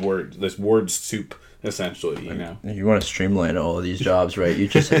out these words, this word soup, essentially. You want to streamline all of these jobs, right? You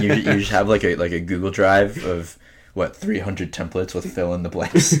just have like a Google Drive of 300 templates with fill in the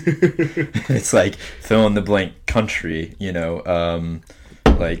blanks. It's like fill in the blank country,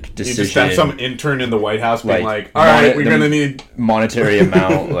 like decision. You just have some intern in the White House being like all right, we're gonna need monetary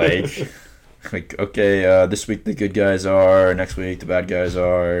amount, like Like, okay, this week the good guys are, next week the bad guys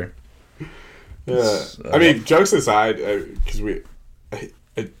are. Yeah, I mean, jokes aside, because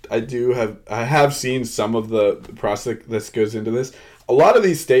I have seen some of the process that goes into this. A lot of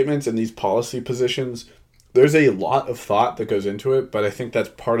these statements and these policy positions, there's a lot of thought that goes into it, but I think that's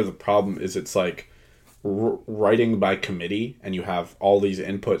part of the problem. Is it's like writing by committee, and you have all these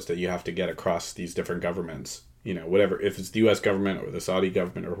inputs that you have to get across these different governments. You know, whatever, if it's the U.S. government or the Saudi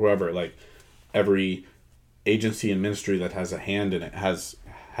government or whoever, like every agency and ministry that has a hand in it has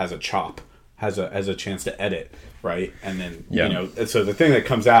a chop. Has a chance to edit, right? And then, you know, so the thing that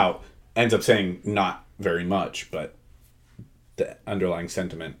comes out ends up saying not very much, but the underlying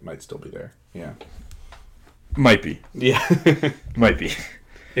sentiment might still be there. Yeah. Might be. Yeah. Might be.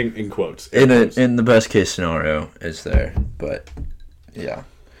 In quotes. In the best case scenario is there, but yeah.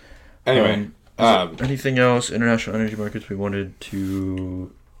 Anyway. Anything else, international energy markets we wanted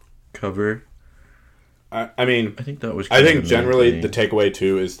to cover? I mean, I think that was. I think generally the takeaway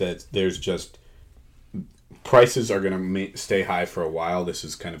too is that there's just prices are going to stay high for a while. This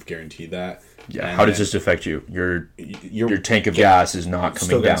is kind of guaranteed that. Yeah. And how does this affect you? Your tank of gas is not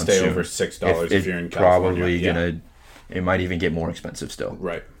coming down stay soon. Over $6 if you're in California. Probably gonna. It might even get more expensive still.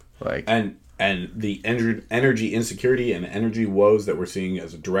 Right. Like and the energy insecurity and energy woes that we're seeing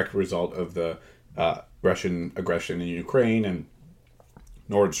as a direct result of the Russian aggression in Ukraine and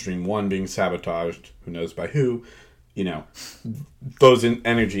Nord Stream 1 being sabotaged, who knows by who, you know, those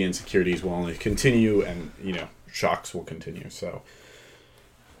energy insecurities will only continue and, you know, shocks will continue. So,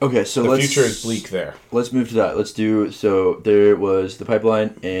 okay, so the future is bleak there. Let's move to that. So there was the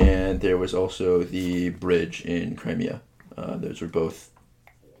pipeline and there was also the bridge in Crimea. Those were both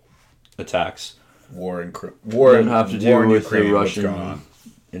attacks. War in have to do with Ukraine, the Russian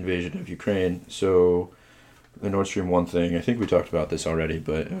invasion of Ukraine. So the Nord Stream 1 thing, I think we talked about this already,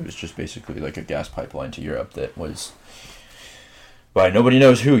 but it was just basically like a gas pipeline to Europe that was, by nobody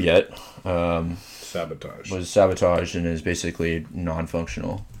knows who yet, was sabotaged and is basically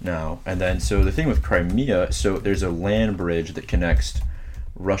non-functional now. And then, so the thing with Crimea, so there's a land bridge that connects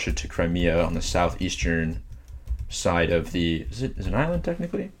Russia to Crimea on the southeastern side of the, is it an island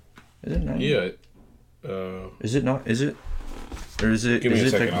technically? Is it an island? Yeah. Is it not? Is it? Or is it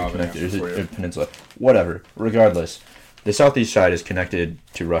technically connected? Is it a peninsula? Whatever. Regardless, the southeast side is connected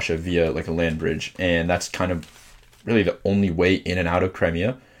to Russia via like a land bridge, and that's kind of really the only way in and out of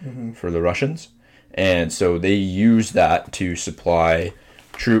Crimea for the Russians. And so they use that to supply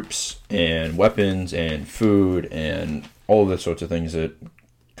troops and weapons and food and all of the sorts of things that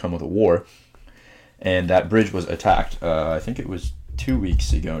come with a war. And that bridge was attacked. I think it was 2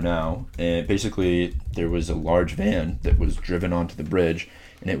 weeks ago now, and basically there was a large van that was driven onto the bridge,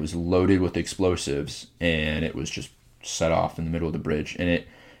 and it was loaded with explosives, and it was just set off in the middle of the bridge, and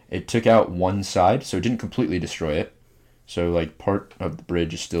it took out one side, so it didn't completely destroy it. So like part of the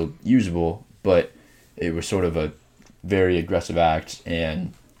bridge is still usable, but it was sort of a very aggressive act,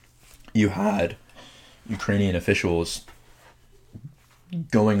 and you had Ukrainian officials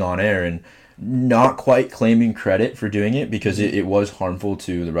going on air and not quite claiming credit for doing it because it was harmful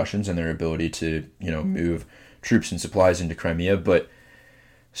to the Russians and their ability to, you know, move troops and supplies into Crimea, but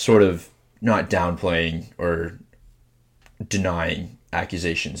sort of not downplaying or denying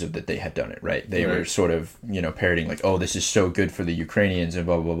accusations of that they had done it, right? They were sort of, you know, parroting like, oh, this is so good for the Ukrainians and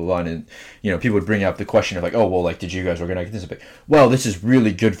blah, blah, blah, blah. And, you know, people would bring up the question of like, oh, well, like, did you guys organize this? Like, well, this is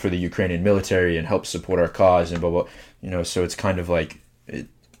really good for the Ukrainian military and helps support our cause and blah, blah. You know, so it's kind of like, it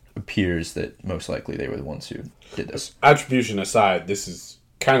appears that most likely they were the ones who did this. Attribution aside, this is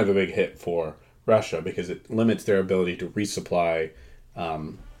kind of a big hit for Russia because it limits their ability to resupply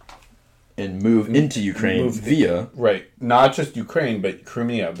and move into Ukraine via... Right. Not just Ukraine, but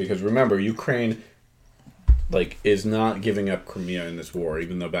Crimea. Because remember, Ukraine like is not giving up Crimea in this war,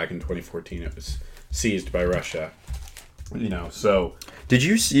 even though back in 2014 it was seized by Russia. You know, so... Did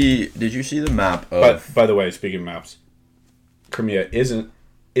you see the map of... But, by the way, speaking of maps, Crimea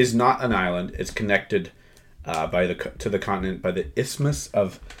is not an island. It's connected to the continent by the Isthmus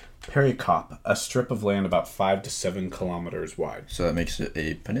of Perikop, a strip of land about 5 to 7 kilometers wide. So that makes it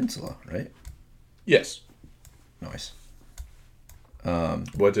a peninsula, right? Yes. Nice.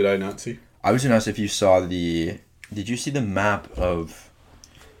 What did I not see? I was going to ask if you saw Did you see the map of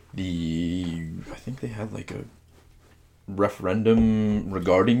I think they had like a referendum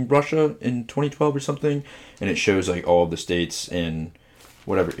regarding Russia in 2012 or something, and it shows like all of the states and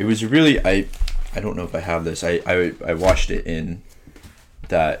whatever. It was really... I don't know if I have this. I watched it in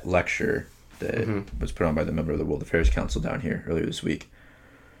that lecture that was put on by the member of the World Affairs Council down here earlier this week.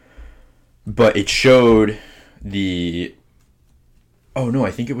 But it showed the Oh no,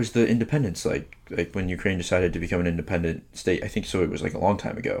 I think it was the independence, like when Ukraine decided to become an independent state. I think so. It was like a long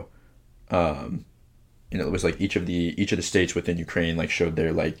time ago. Um, it was like each of the states within Ukraine like showed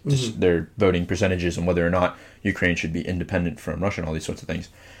their their voting percentages and whether or not Ukraine should be independent from Russia and all these sorts of things.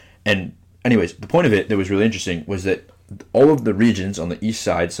 And anyways, the point of it that was really interesting was that all of the regions on the east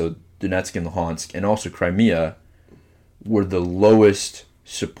side, so Donetsk and Luhansk, and also Crimea, were the lowest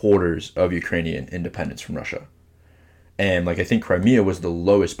supporters of Ukrainian independence from Russia. And like I think Crimea was the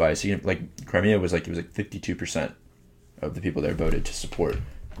lowest by Crimea was like it was like 52% of the people there voted to support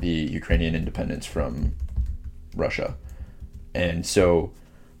the Ukrainian independence from Russia. And so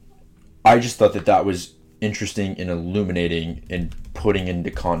I just thought that was interesting and illuminating and putting into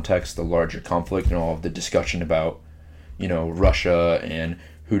context the larger conflict and all of the discussion about, Russia and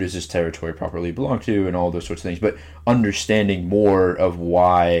who does this territory properly belong to and all those sorts of things, but understanding more of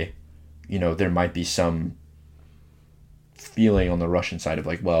why, there might be some feeling on the Russian side of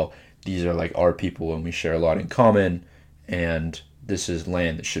like, well, these are like our people and we share a lot in common and this is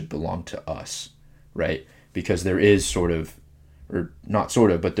land that should belong to us, right? Because there is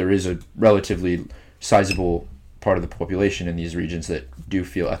but there is a relatively sizable part of the population in these regions that do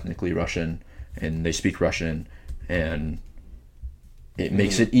feel ethnically Russian and they speak Russian, and it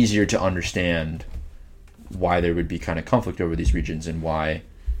makes it easier to understand why there would be kind of conflict over these regions and why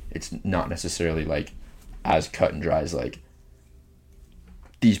it's not necessarily like as cut and dry as like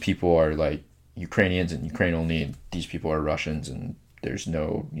these people are like Ukrainians and Ukraine only and these people are Russians and there's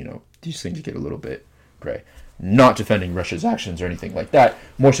no, these things get a little bit gray. Not defending Russia's actions or anything like that,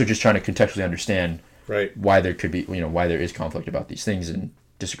 more so just trying to contextually understand why there could be, why there is conflict about these things and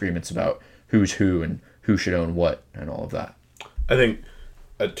disagreements about who's who and who should own what and all of that. I think,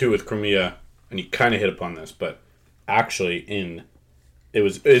 too, with Crimea, and you kind of hit upon this, but actually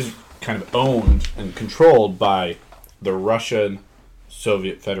it is kind of owned and controlled by the Russian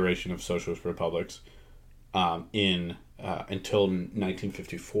Soviet Federation of Socialist Republics until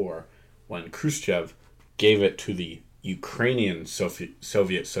 1954, when Khrushchev gave it to the Ukrainian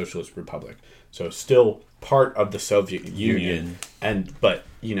Soviet Socialist Republic. So still part of the Soviet Union.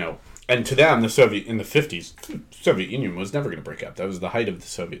 And to them, in the 50s, the Soviet Union was never going to break up. That was the height of the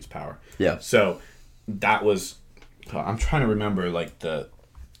Soviets' power. Yeah. So that was, I'm trying to remember like the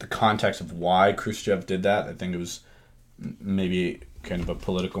context of why Khrushchev did that. I think it was maybe kind of a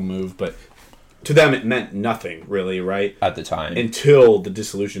political move, but to them it meant nothing really, right? At the time. Until the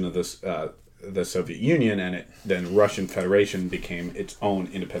dissolution of the Soviet Union, and then Russian Federation became its own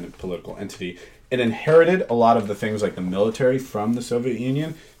independent political entity. It inherited a lot of the things like the military from the Soviet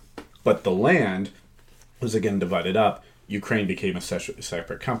Union, but the land was again divided up. Ukraine became a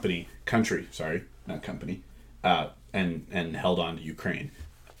separate country, and held on to Ukraine.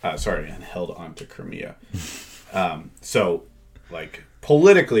 And held on to Crimea. So, like,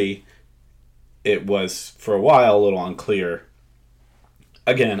 politically, it was, for a while, a little unclear.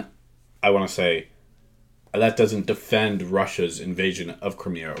 Again, I want to say that doesn't defend Russia's invasion of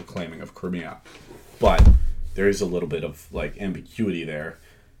Crimea or claiming of Crimea. But there is a little bit of, like, ambiguity there.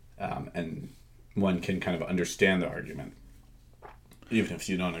 And one can kind of understand the argument, even if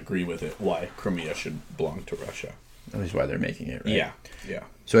you don't agree with it, why Crimea should belong to Russia. At least why they're making it, right? Yeah.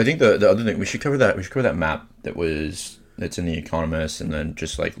 So I think the other thing we should cover that map that's in The Economist, and then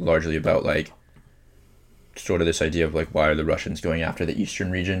just like largely about like sort of this idea of like why are the Russians going after the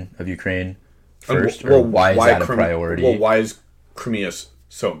eastern region of Ukraine first, or why is that a priority? Well, why is Crimea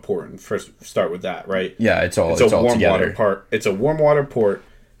so important? First, start with that, right? Yeah, it's all warm together. water It's a warm water port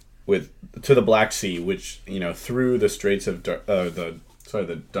to the Black Sea, which through the Straits of the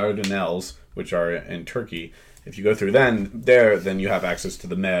Dardanelles, which are in Turkey. If you go through then you have access to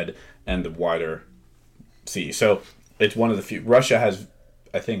the Med and the wider sea. So it's one of the few. Russia has,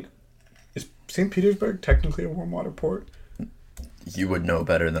 I think, is St. Petersburg technically a warm water port? You would know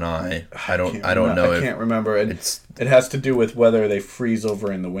better than I. I don't know. I can't remember. It has to do with whether they freeze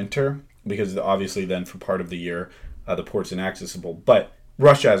over in the winter, because obviously then for part of the year the port's inaccessible. But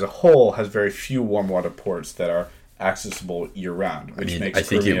Russia as a whole has very few warm water ports that are accessible year-round, which makes I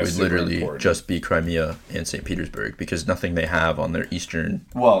think Crimea it would literally important. just be Crimea and St. Petersburg, because nothing they have on their eastern...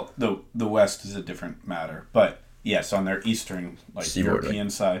 Well, the west is a different matter, but yes, on their eastern, like seaboard,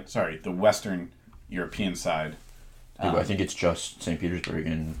 European side, the western European side. I think it's just St. Petersburg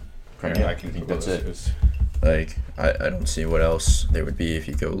and Crimea. I think that's it. Like, I don't see what else there would be if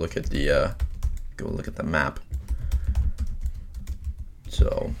you go look at the map.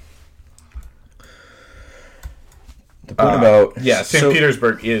 So... The point about St.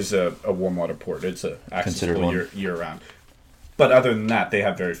 Petersburg is a warm water port. It's accessible year round. But other than that, they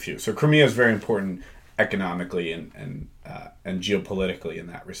have very few. So Crimea is very important economically and geopolitically in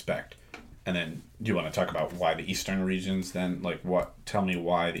that respect. And then, do you want to talk about why the eastern regions then? Like, tell me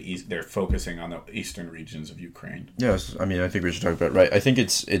why they're focusing on the eastern regions of Ukraine. Yes, I mean, I think we should talk about it, right. I think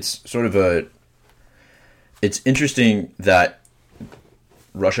it's sort of it's interesting that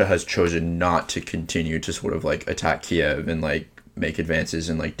Russia has chosen not to continue to sort of like attack Kiev and like make advances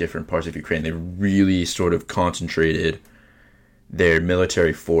in like different parts of Ukraine. They really sort of concentrated their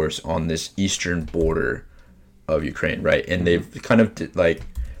military force on this eastern border of Ukraine, right? And they've kind of like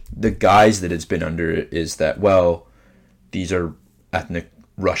the guise that it's been under is that, well, these are ethnic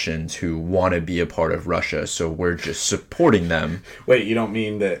Russians who want to be a part of Russia, so we're just supporting them. Wait, you don't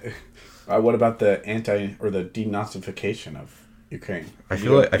mean that? What about the the denazification of Ukraine? I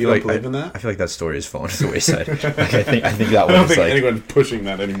feel like believe in that? I feel like that story is falling to the wayside. Like, I think that one. I don't think like, anyone's pushing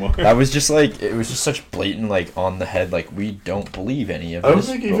that anymore. That was just like it was just such blatant like on the head. Like we don't believe any of this. I don't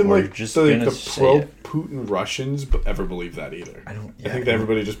think even like just the pro-Putin Russians ever believe that either. I think that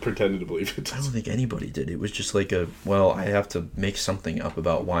everybody just pretended to believe it. I don't think anybody did. It was just like I have to make something up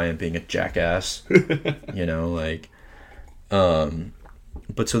about why I'm being a jackass. You know, like,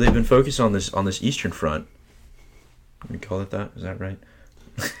 but so they've been focused on this Eastern Front. We call it that? Is that right?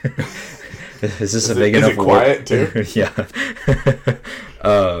 Is this a big enough quiet too? Yeah.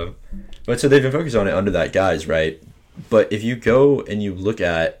 But so they've been focused on it under that guise, right? But if you go and you look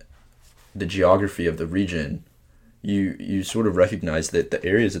at the geography of the region, you sort of recognize that the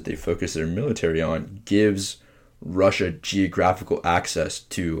areas that they focus their military on gives Russia geographical access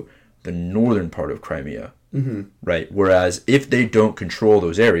to the northern part of Crimea, right? Whereas if they don't control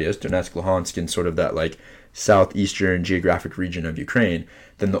those areas, Donetsk, Luhansk, and sort of that like southeastern geographic region of Ukraine,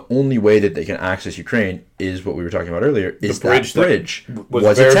 then the only way that they can access Ukraine is what we were talking about earlier, is the bridge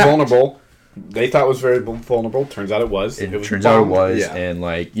was very attacked. Vulnerable. They thought it was very vulnerable. Turns out it was. Turns out it was, yeah. And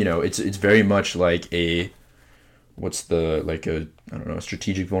like, you know, it's very much like a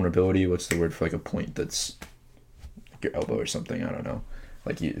strategic vulnerability. What's the word for like a point that's like your elbow or something? I don't know.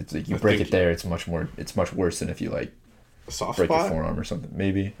 Like you break it there. It's much worse than if you like break your forearm or something.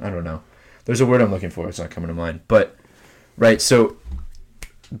 Maybe, I don't know. There's a word I'm looking for. It's not coming to mind. But, right, so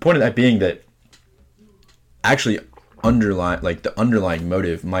the point of that being that actually the underlying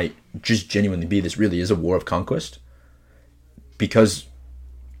motive might just genuinely be this really is a war of conquest. Because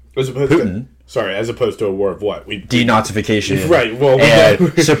as opposed to a war of what? Denazification. Right, well...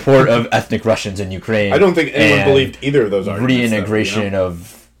 and support of ethnic Russians in Ukraine. I don't think anyone believed either of those arguments. Reintegration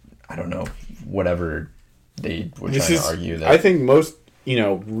of, I don't know, whatever they were trying to argue. That I think most,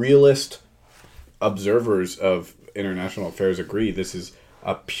 realist observers of international affairs agree this is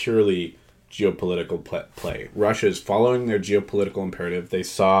a purely geopolitical play. Russia is following their geopolitical imperative. They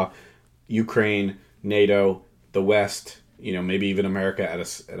saw Ukraine, NATO, the West, maybe even America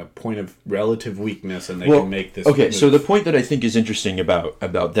at a point of relative weakness, and they can make this. Okay, so the point that I think is interesting about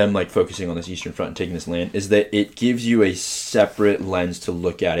them like focusing on this Eastern Front and taking this land is that it gives you a separate lens to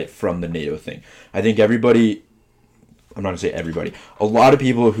look at it from the NATO thing. I think everybody, I'm not going to say everybody, a lot of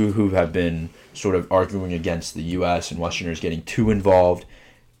people who have been sort of arguing against the U.S. and Westerners getting too involved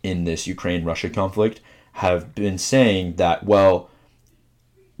in this Ukraine-Russia conflict have been saying that, well,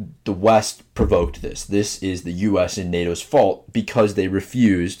 the West provoked this. This is the U.S. and NATO's fault because they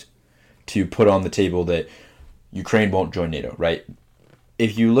refused to put on the table that Ukraine won't join NATO, right?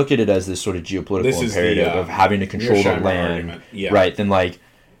 If you look at it as this sort of geopolitical imperative of having to control the land, right, then like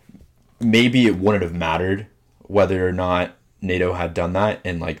maybe it wouldn't have mattered whether or not NATO had done that,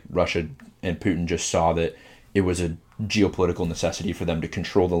 and like Russia and Putin just saw that it was a geopolitical necessity for them to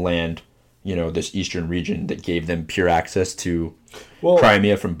control the land, this eastern region that gave them pure access to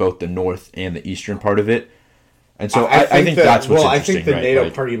Crimea from both the north and the eastern part of it. And so I think that's what's interesting. I think the right?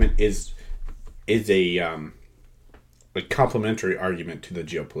 NATO argument is a complementary argument to the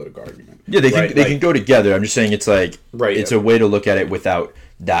geopolitical argument. Yeah, they can go together. I'm just saying it's like it's a way to look at it without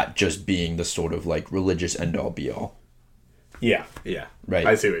that just being the sort of like religious end all be all. Yeah. Right.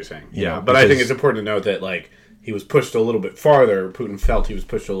 I see what you're saying. But I think it's important to note that like he was pushed a little bit farther. Putin felt he was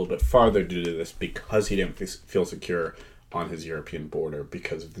pushed a little bit farther due to this because he didn't feel secure on his European border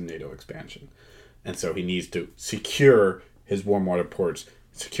because of the NATO expansion. And so he needs to secure his warm water ports,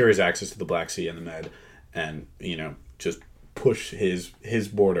 secure his access to the Black Sea and the Med, and, just push his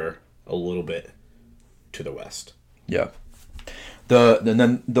border a little bit to the west. Yeah.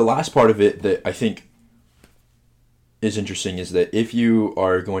 Then the last part of it that I think is interesting is that if you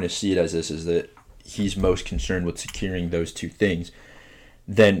are going to see it as this, is that he's most concerned with securing those two things,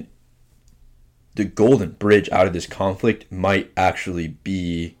 then the golden bridge out of this conflict might actually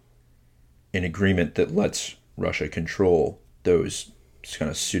be an agreement that lets Russia control those kind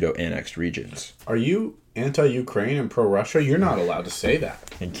of pseudo-annexed regions. Are you anti-Ukraine and pro-Russia? You're not allowed to say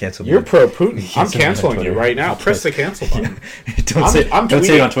that. And cancel You're pro-Putin. I'm canceling you right now. Press the cancel button. Don't say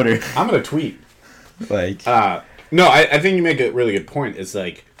it on Twitter. I'm going to tweet. Like, no, I think you make a really good point. It's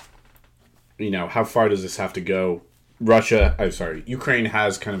like, how far does this have to go? Ukraine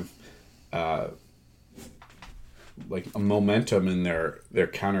has kind of like a momentum in their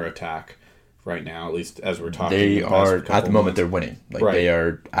counterattack right now, at least as we're talking. They are, at the moment, they're winning. Like, right. They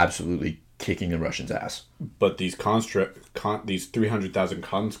are absolutely kicking the Russians' ass. But these 300,000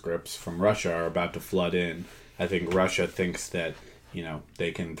 conscripts from Russia are about to flood in. I think Russia thinks that,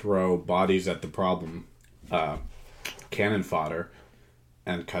 they can throw bodies at the problem, cannon fodder,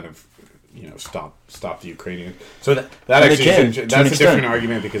 and kind of, stop the Ukrainian. So that's a different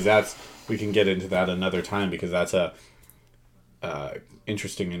argument, because we can get into that another time, because that's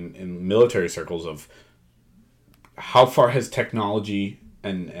interesting in military circles of how far has technology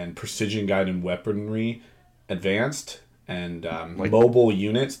and precision guided weaponry advanced, and mobile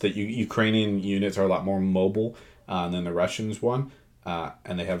units. That Ukrainian units are a lot more mobile than the Russians one,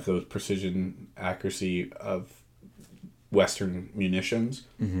 and they have those precision accuracy of Western munitions.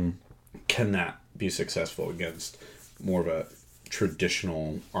 Mm-hmm. Can that be successful against more of a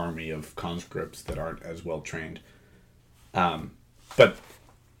traditional army of conscripts that aren't as well trained? But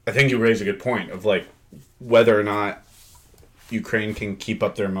I think you raise a good point of like whether or not Ukraine can keep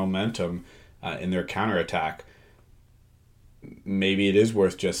up their momentum in their counterattack. Maybe it is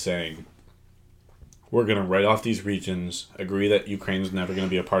worth just saying, we're going to write off these regions, agree that Ukraine's never going to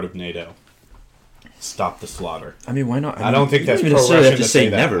be a part of NATO, stop the slaughter. I mean, why not? I don't think that's pro-Russian to say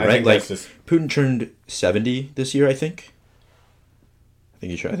never, that. Right? Like, Putin turned 70 this year, I think. I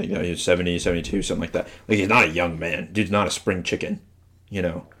think he was 70, 72, something like that. Like, he's not a young man. Dude's not a spring chicken,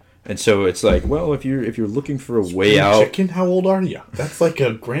 And so it's like, well, if you're looking for a way out, chicken, how old are you? That's like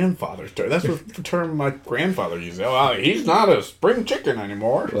a grandfather's term. That's the term my grandfather used. Oh, he's not a spring chicken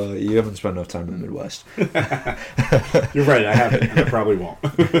anymore. Well, you haven't spent enough time in the Midwest. You're right. I haven't. And I probably won't.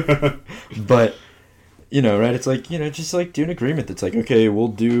 But right? It's like just like do an agreement that's like, okay, we'll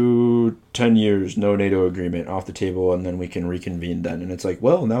do 10 years, no NATO agreement off the table, and then we can reconvene then. And it's like,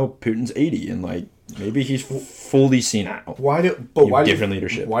 well, now Putin's 80, and like maybe he's fully senile. Why do you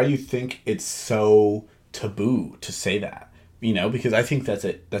think it's so taboo to say that? Because I think that's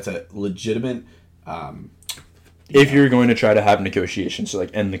a legitimate. If you're going to try to have negotiations to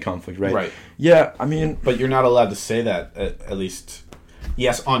like end the conflict, right? Right. Yeah, I mean, but you're not allowed to say that at least.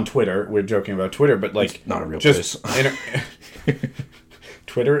 Yes, on Twitter. We're joking about Twitter, but like it's not a real place.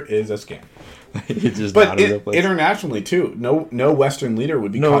 Twitter is a scam. It's just not a real place. Internationally too, no Western leader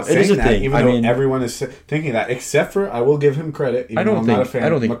would be caught saying that, even though everyone is thinking that. Except for, I will give him credit. Even though I'm not a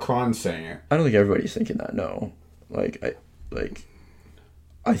fan of Macron saying it. I don't think everybody's thinking that. No, I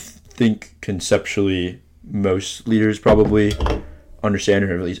think conceptually most leaders probably understand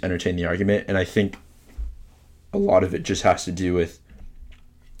or at least entertain the argument, and I think a lot of it just has to do with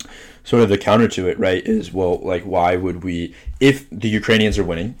sort of the counter to it, right, is, well, like, why would we, if the Ukrainians are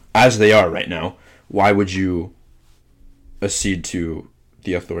winning, as they are right now, why would you accede to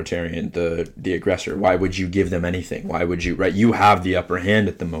the authoritarian, the aggressor? Why would you give them anything? Why would you, right, you have the upper hand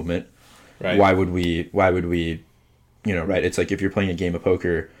at the moment. Right. Why would we, right, it's like if you're playing a game of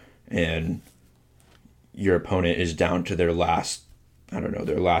poker and your opponent is down to their last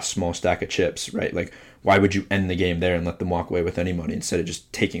small stack of chips, right, like, why would you end the game there and let them walk away with any money instead of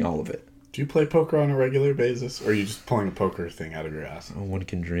just taking all of it? Do you play poker on a regular basis, or are you just pulling a poker thing out of your ass? Oh, one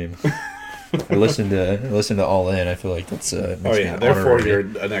can dream. I listen to All In. I feel like that's therefore you're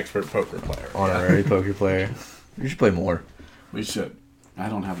an expert poker player. Honorary poker player. You should play more. We should. I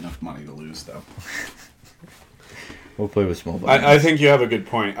don't have enough money to lose, though. We'll play with small buttons. I think you have a good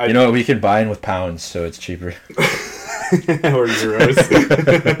point. We can buy in with pounds, so it's cheaper. Or euros.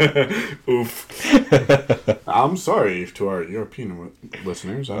 Oof. I'm sorry to our European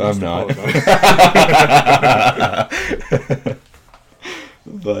listeners. I'm not.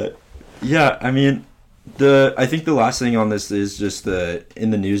 But yeah, I mean, I think the last thing on this is just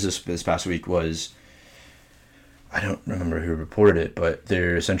in the news this past week was, I don't remember who reported it, but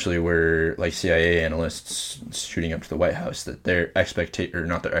there essentially were like CIA analysts shooting up to the White House that their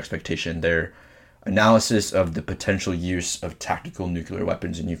analysis of the potential use of tactical nuclear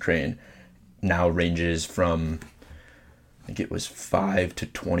weapons in Ukraine now ranges from, I think it was 5 to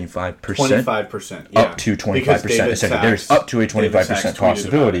 25%. 25%, yeah. Up to 25%. There's up to a 25%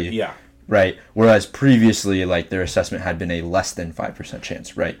 possibility. Yeah. Right. Whereas previously, like, their assessment had been a less than 5%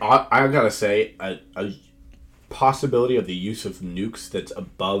 chance, right? I gotta say, a possibility of the use of nukes that's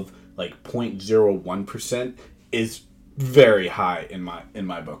above like 0.01% is very high in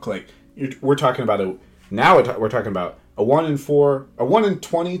my book. Like we're talking about we're talking about a 1 in 4, a 1 in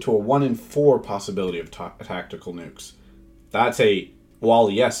 20 to a 1 in 4 possibility of tactical nukes. That's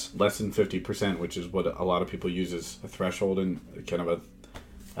yes, less than 50%, which is what a lot of people use as a threshold and kind of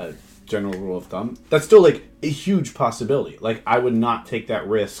a general rule of thumb. That's still like a huge possibility. Like I would not take that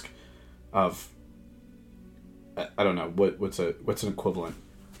risk of I don't know what's an equivalent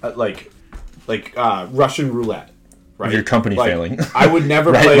like Russian roulette. Right? Your company failing. I would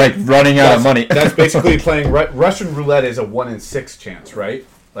never right? play... Like running out of money. That's basically playing... Russian roulette is a 1 in 6 chance, right?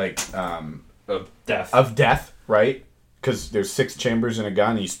 Like... of death. Of death, right? Because there's 6 chambers in a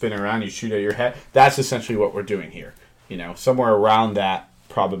gun, and you spin around, you shoot at your head. That's essentially what we're doing here. You know, somewhere around that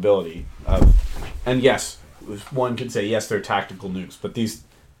probability of... And yes, one could say, yes, they're tactical nukes, but these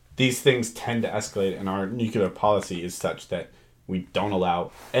things tend to escalate, and our nuclear policy is such that we don't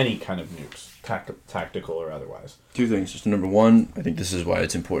allow any kind of nukes, tactical or otherwise. 2 things. Just number 1, I think this is why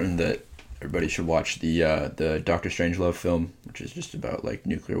it's important that everybody should watch the Doctor Strangelove film, which is just about like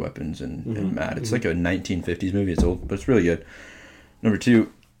nuclear weapons and mad. It's like a 1950s movie. It's old, but it's really good. Number 2,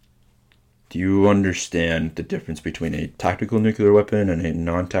 do you understand the difference between a tactical nuclear weapon and a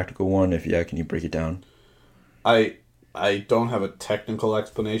non-tactical one? If yeah, can you break it down? I don't have a technical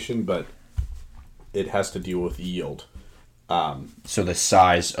explanation, but it has to deal with yield. So the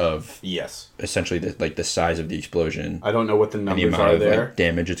size of... Yes. Essentially, the size of the explosion. I don't know what the numbers and the amount are there. Like,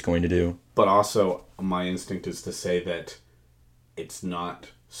 damage it's going to do. But also, my instinct is to say that it's not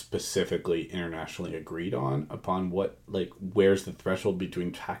specifically internationally agreed upon what, like, where's the threshold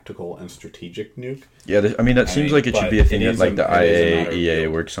between tactical and strategic nuke. Yeah, that seems like it should be a thing that, like, the IAEA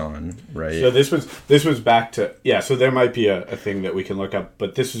works on, right? So this was back to... Yeah, so there might be a thing that we can look up,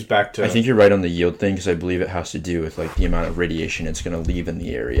 but this was back to... I think you're right on the yield thing, because I believe it has to do with, like, the amount of radiation it's going to leave in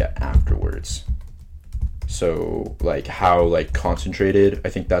the area afterwards. So, like, how, like, concentrated, I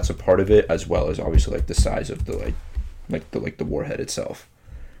think that's a part of it, as well as, obviously, like, the size of the, the warhead itself.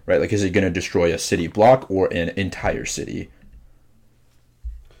 Right? Like, is it going to destroy a city block or an entire city?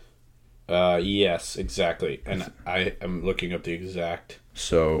 Yes, exactly. And I am looking up the exact...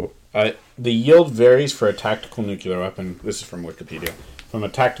 So... the yield varies for a tactical nuclear weapon. This is from Wikipedia. From a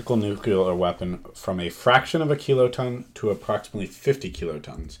tactical nuclear weapon from a fraction of a kiloton to approximately 50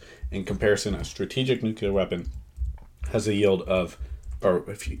 kilotons. In comparison, a strategic nuclear weapon has a yield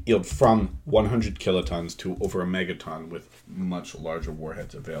from 100 kilotons to over a megaton with much larger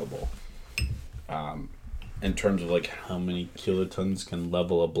warheads available. In terms of like how many kilotons can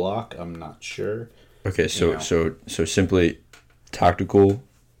level a block, I'm not sure. Okay, so simply tactical,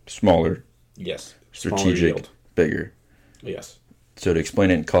 smaller. Yes. Strategic, bigger. Yes. So to explain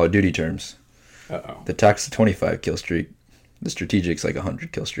it in Call of Duty terms, the tac's a 25 kill streak, the strategic's like a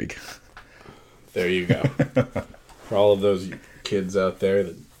 100 kill streak. There you go. For all of those kids out there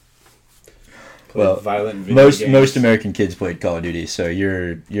that play violent video games. Most American kids played Call of Duty, so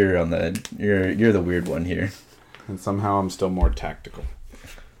you're the weird one here. And somehow I'm still more tactical.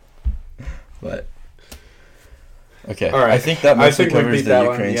 But okay, all right. I think that mostly covers the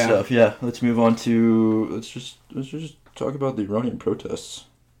Ukraine stuff. Yeah, let's move on to let's just talk about the Iranian protests.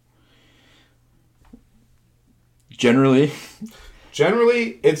 Generally,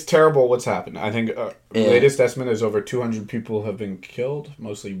 it's terrible what's happened. I think latest estimate is over 200 people have been killed,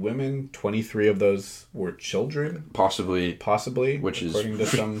 mostly women. 23 of those were children. Possibly, which according to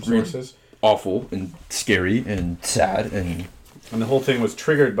some sources. Awful and scary and sad. And the whole thing was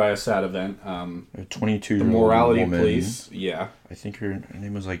triggered by a sad event. A 22-year-old the morality woman, police, yeah. I think her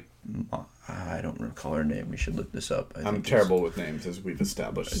name was like... I don't recall her name. We should look this up. I'm terrible with names, as we've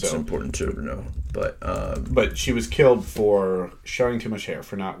established. It's important to know. But she was killed for showing too much hair,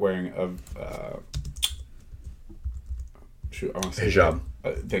 for not wearing a... I want to say hijab.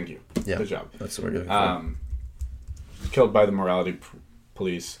 Thank you. Yeah, hijab. That's the word you're looking for. Killed by the morality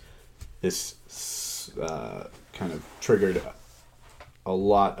police. This kind of triggered a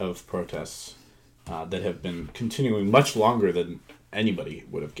lot of protests that have been continuing much longer than anybody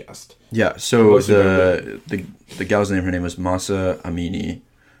would have guessed. Yeah, so the gal's name, her name was Mahsa Amini.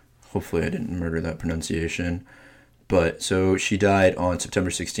 Hopefully I didn't murder that pronunciation. But so she died on September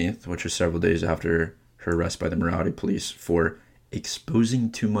 16th, which was several days after her arrest by the morality police for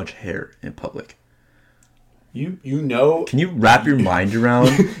exposing too much hair in public. You know... Can you wrap your mind around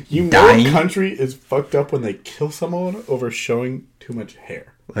dying? Know a country is fucked up when they kill someone over showing too much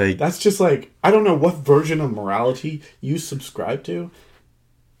hair. Like, that's just like... I don't know what version of morality you subscribe to,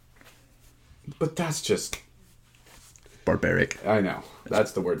 but that's just... barbaric. I know.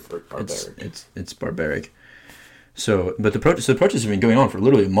 That's the word for barbaric. It's barbaric. So, but the protests have been going on for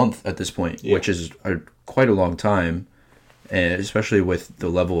literally a month at this point, which is quite a long time. and especially with the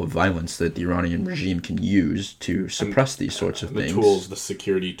level of violence that the Iranian regime can use to suppress these sorts of things. The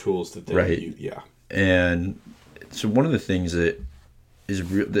security tools that they use. Yeah. And so one of the things that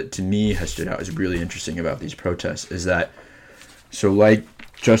that to me has stood out as really interesting about these protests is that, so like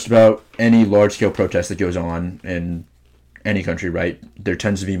just about any large-scale protest that goes on in any country, right, there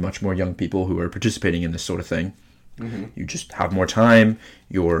tends to be much more young people who are participating in this sort of thing. Mm-hmm. You just have more time.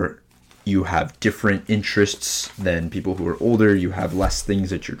 You have different interests than people who are older. You have less things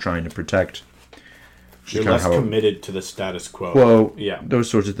that you're trying to protect. You're less committed to the status quo. Well, yeah, those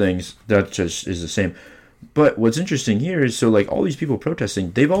sorts of things. That just is the same. But what's interesting here is, so like all these people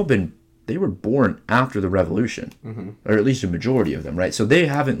protesting, they were born after the revolution, or at least a majority of them, right? So they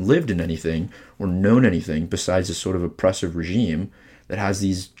haven't lived in anything or known anything besides this sort of oppressive regime that has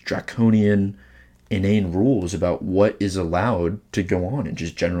these draconian, inane rules about what is allowed to go on in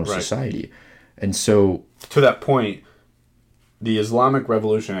just general society. And so, to that point, the Islamic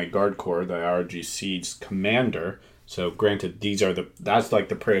Revolutionary Guard Corps, the IRGC's commander. So, granted, that's like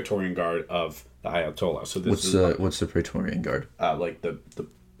the Praetorian Guard of the Ayatollah. So what's the Praetorian Guard? Like the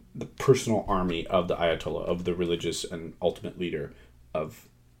personal army of the Ayatollah, of the religious and ultimate leader of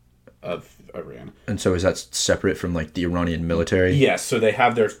Iran. And so is that separate from like the Iranian military? Yes, so they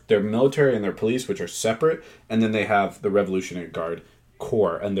have their military and their police, which are separate, and then they have the Revolutionary Guard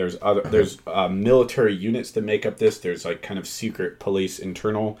Corps, and there's military units that make up this. There's like kind of secret police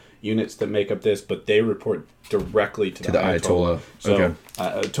internal units that make up this, but they report directly to the Ayatollah. So,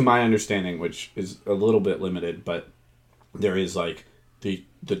 to my understanding, which is a little bit limited, but there is like the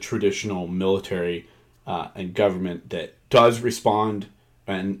traditional military and government that does respond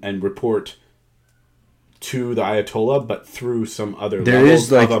and report to the Ayatollah, but through some other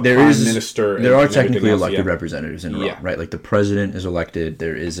levels of a prime minister. There are technically elected representatives in Iran, right? Like the president is elected.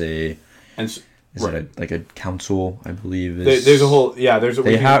 There is it a council? I believe there's a whole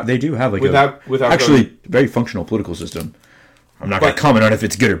they do have like a very functional political system. I'm not going to comment on if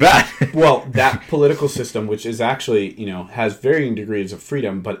it's good or bad. Well, that political system, which is actually has varying degrees of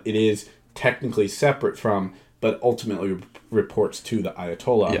freedom, but it is technically separate from, but ultimately reports to the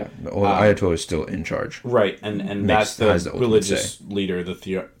Ayatollah. Yeah, well, the Ayatollah is still in charge. Right, and that's the religious leader,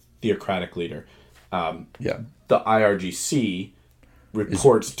 the theocratic leader. The IRGC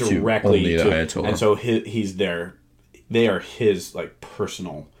reports directly to the Ayatollah. And so he's there. They are his like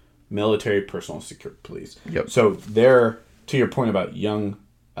personal security police. Yep. So they're, to your point about young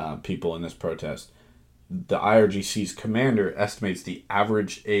people in this protest, the IRGC's commander estimates the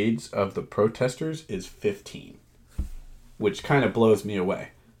average age of the protesters is 15, which kind of blows me away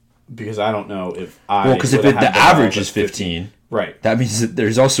because I don't know if because if the average is 15, right, that means that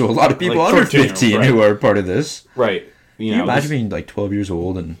there's also a lot of people like under 15 who are part of this. Right. Can you imagine being like 12 years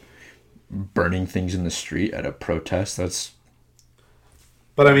old and burning things in the street at a protest?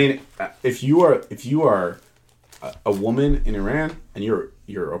 But I mean, if you are a woman in Iran and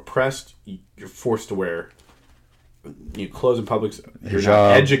you're oppressed, you're forced to wear clothes in public. You're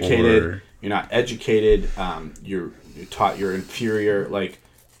not educated. You're not educated. You're taught you're inferior. Like,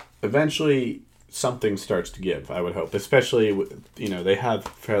 eventually something starts to give. I would hope, especially they have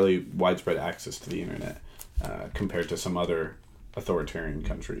fairly widespread access to the internet compared to some other authoritarian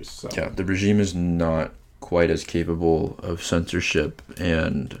countries. So. Yeah, the regime is not quite as capable of censorship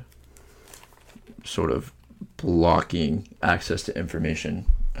and sort of blocking access to information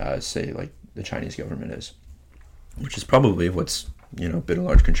as, say, like the Chinese government is, which is probably what's been a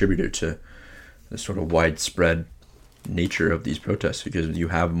large contributor to the sort of widespread nature of these protests, because you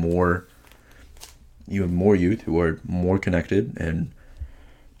have more youth who are more connected and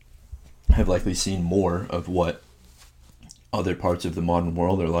have likely seen more of what other parts of the modern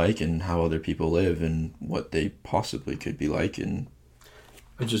world are like and how other people live and what they possibly could be like. And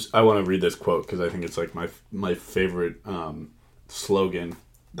I want to read this quote because I think it's like my favorite slogan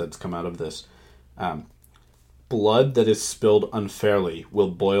that's come out of this. Blood that is spilled unfairly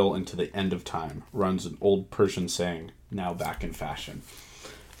will boil into the end of time, runs an old Persian saying, now back in fashion.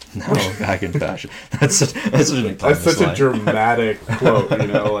 Now back in fashion. That's such a dramatic quote,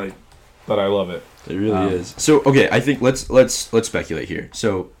 but I love it. It really is. So, okay, I think let's speculate here.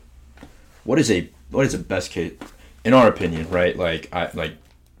 So, what is a best case, in our opinion, right?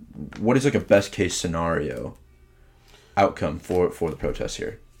 What is like a best case scenario outcome for the protests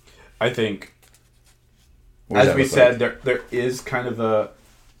here? I think, as we said, there is kind of a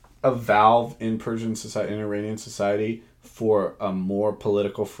valve in Persian society, in Iranian society, for a more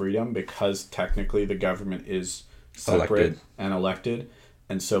political freedom because technically the government is separate and elected,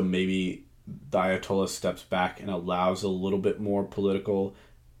 and so maybe the Ayatollah steps back and allows a little bit more political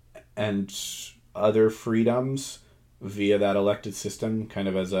and other freedoms via that elected system, kind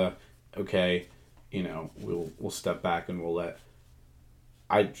of as a, okay, we'll step back and we'll let.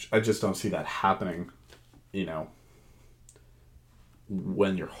 I just don't see that happening,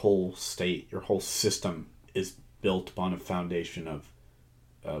 when your whole state, your whole system is built upon a foundation of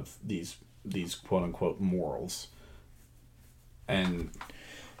these quote unquote morals. And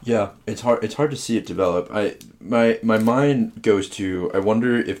yeah, it's hard to see it develop. My mind goes to, I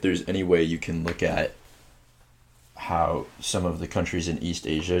wonder if there's any way you can look at how some of the countries in East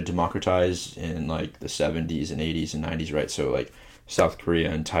Asia democratized in like the 70s and 80s and 90s, right? So like South Korea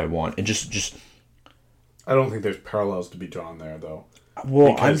and Taiwan, and just I don't think there's parallels to be drawn there, though.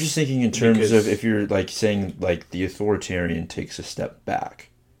 Well, I'm just thinking in terms of if you're like saying like the authoritarian takes a step back,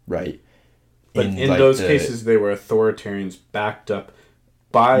 right? But in like those cases, they were authoritarians backed up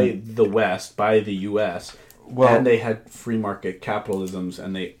by the West, by the U.S., and they had free market capitalisms,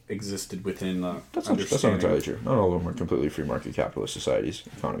 and they existed within that's not entirely true. Not all of them were completely free market capitalist societies,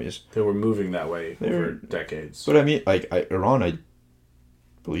 economies. They were moving that way over decades. But I mean, like Iran, I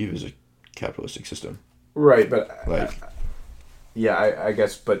believe is a capitalistic system. Right, but like, I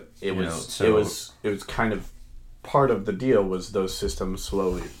guess, but it was kind of part of the deal was those systems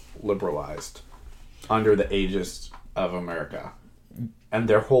slowly liberalized under the aegis of America, and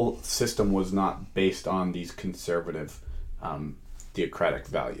their whole system was not based on these conservative, theocratic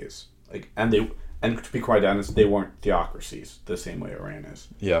values. And to be quite honest, they weren't theocracies the same way Iran is.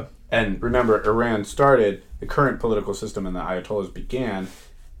 Yeah. And remember, Iran started, the current political system and the Ayatollahs began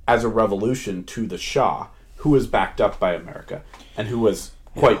as a revolution to the Shah, who was backed up by America and who was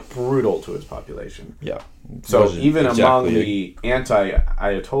quite brutal to his population. Yeah. So even among the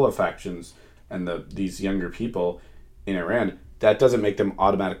anti-Ayatollah factions and these younger people in Iran, that doesn't make them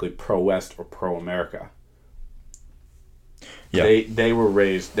automatically pro-West or pro-America. Yeah. They were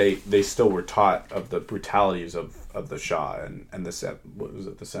raised, they still were taught of the brutalities of the Shah and what was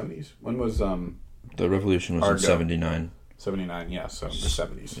it, the 70s? When was the revolution was in 79. 79, yeah, so the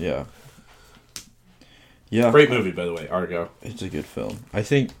 70s. Yeah. Yeah. Great movie, by the way, Argo. It's a good film. I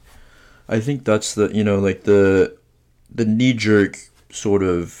think that's the, like the knee-jerk sort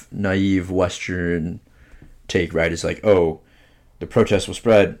of naive Western take, right? It's like, oh, the protests will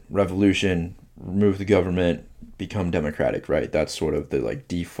spread, revolution, remove the government, become democratic, right? That's sort of the like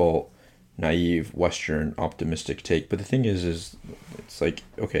default naive Western optimistic take. But the thing is it's like,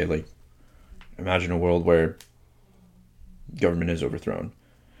 okay, like imagine a world where government is overthrown.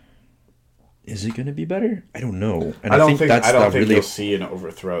 Is it going to be better? I don't know. And I don't think you'll see an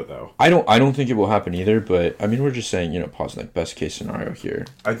overthrow, though. I don't think it will happen either. But I mean, we're just saying, positive best case scenario here.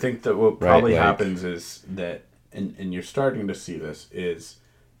 I think that what probably happens is that, and you're starting to see this is,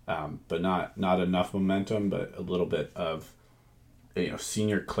 but not enough momentum, but a little bit of,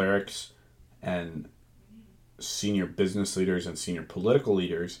 senior clerics and senior business leaders and senior political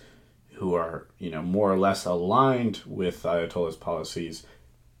leaders who are, more or less aligned with Ayatollah's policies,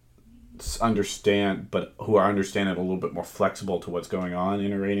 who understand it a little bit more flexible to what's going on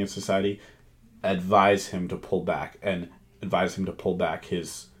in Iranian society, advise him to pull back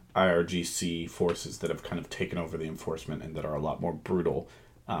his IRGC forces that have kind of taken over the enforcement and that are a lot more brutal,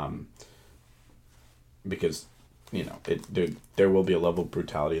 because there will be a level of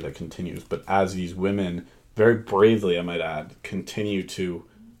brutality that continues. But as these women, very bravely, I might add, continue to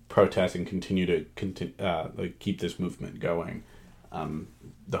protest and continue to keep this movement going,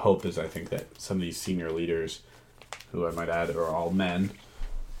 the hope is, I think, that some of these senior leaders, who I might add are all men,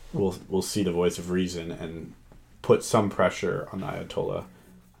 will see the voice of reason and put some pressure on the Ayatollah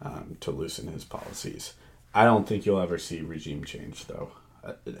to loosen his policies. I don't think you'll ever see regime change, though,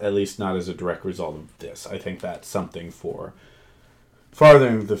 at least not as a direct result of this. I think that's something for farther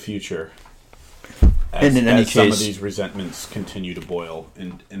into the future, as some of these resentments continue to boil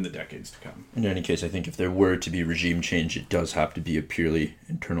in the decades to come. In any case, I think if there were to be regime change, it does have to be a purely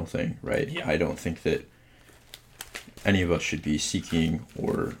internal thing, right? Yeah. I don't think that any of us should be seeking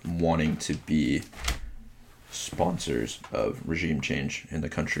or wanting to be sponsors of regime change in the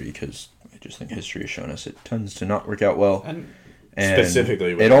country, because I just think history has shown us it tends to not work out well. And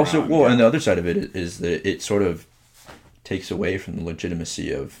specifically with it also, and the other side of it is that it sort of takes away from the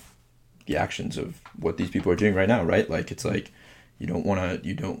legitimacy of the actions of what these people are doing right now, right? Like, it's like you don't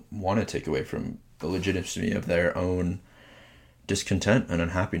want to take away from the legitimacy of their own discontent and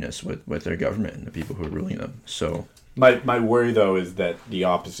unhappiness with their government and the people who are ruling them. So my worry, though, is that the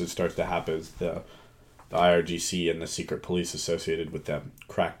opposite starts to happen, is the IRGC and the secret police associated with them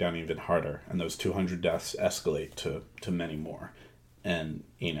crack down even harder, and those 200 deaths escalate to many more. And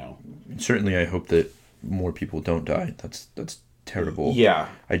certainly I hope that more people don't die. That's terrible. Yeah.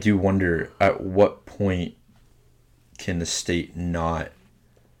 I do wonder at what point can the state not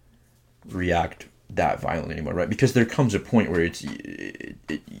react that violently anymore, right? Because there comes a point where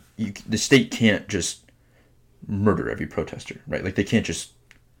the state can't just murder every protester, right? Like they can't just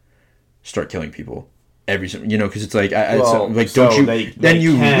start killing people because it's like you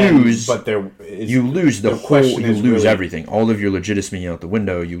lose everything, all of your legitimacy out the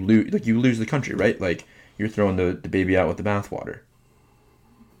window. You lose the country, right? Like you're throwing the baby out with the bathwater.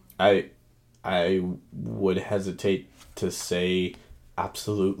 I would hesitate to say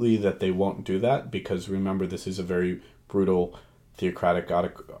absolutely that they won't do that, because remember, this is a very brutal, theocratic,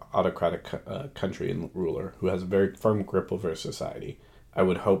 autocratic country and ruler who has a very firm grip over society. I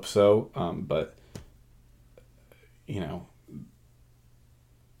would hope so, but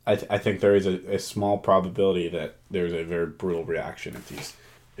I think there is a small probability that there's a very brutal reaction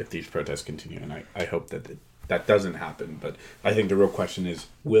if these protests continue, and I hope that doesn't happen. But I think the real question is,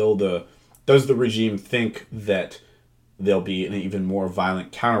 does the regime think that there'll be an even more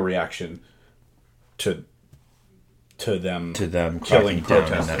violent counter-reaction to them killing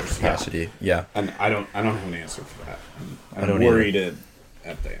protesters in that capacity? Yeah. And I don't have an answer for that. I'm worried at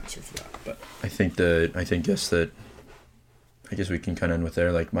the answer for that. But I guess we can kind of end with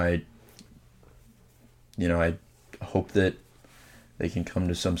there. Like I hope that they can come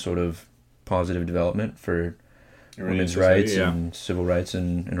to some sort of positive development for women's rights and civil rights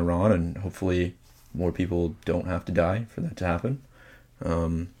in Iran, and hopefully more people don't have to die for that to happen.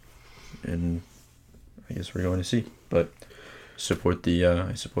 And I guess we're going to see. But I support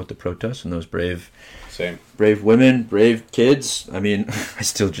the protests and those brave women, brave kids. I mean, I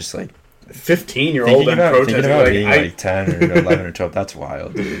still just 15-year-old and protesting being 10 or 11 or 12. That's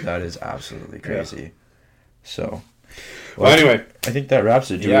wild, dude. That is absolutely crazy. Yeah. So, anyway, I think that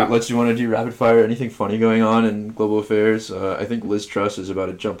wraps it. Do you want to do rapid fire? Anything funny going on in global affairs? I think Liz Truss is about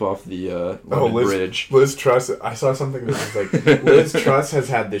to jump off the bridge. Liz Truss. I saw something that was like Liz Truss has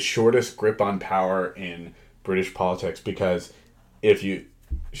had the shortest grip on power in British politics, because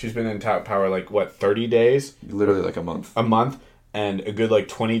she's been in power 30 days, literally a month. And a good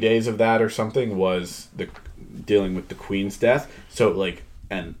 20 days of that or something was dealing with the Queen's death. So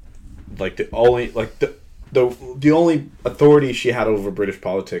the only authority she had over British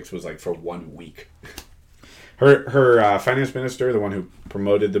politics was for 1 week. Her finance minister, the one who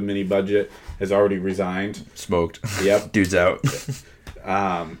promoted the mini budget, has already resigned. Smoked. Yep, dude's out.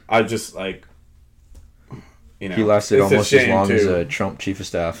 I just he lasted almost as long as a Trump chief of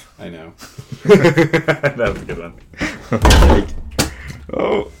staff. I know. That was a good one.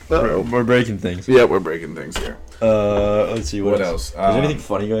 We're breaking things. Yeah, we're breaking things here. Let's see what else. Is there anything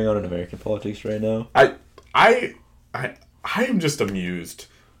funny going on in American politics right now? I am just amused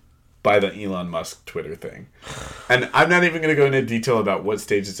by the Elon Musk Twitter thing, and I'm not even going to go into detail about what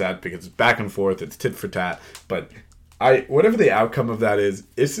stage it's at, because it's back and forth, it's tit for tat. But whatever the outcome of that is,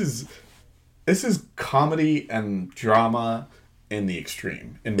 this is comedy and drama in the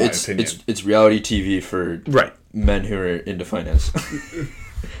extreme, in my opinion. It's reality TV for men who are into finance,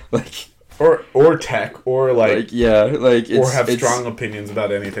 or tech, or or have strong opinions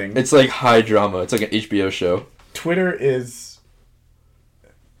about anything. It's like high drama. It's like an HBO show. Twitter is.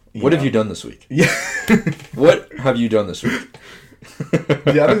 What have you done this week? Yeah. What have you done this week?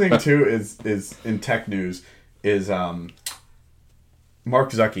 The other thing too is in tech news is Mark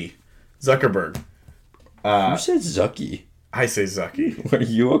Zuckerberg. Who said Zucky? I say Zucky. Are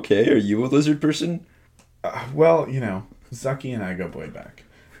you okay? Are you a lizard person? Well, Zucky and I go way back.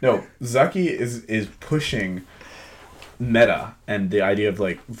 No, Zucky is pushing Meta and the idea of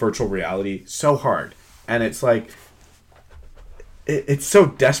virtual reality so hard, and it's it's so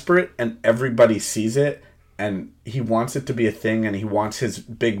desperate, and everybody sees it, and he wants it to be a thing, and he wants his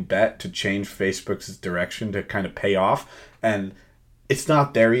big bet to change Facebook's direction to kind of pay off, and it's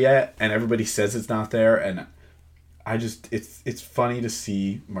not there yet, and everybody says it's not there, and it's funny to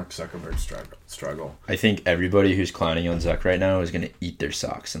see Mark Zuckerberg struggle. I think everybody who's clowning on Zuck right now is going to eat their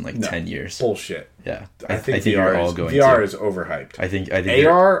socks in 10 years. Bullshit. Yeah. I think VR is overhyped. I think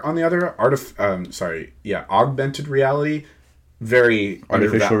AR on the other augmented reality, very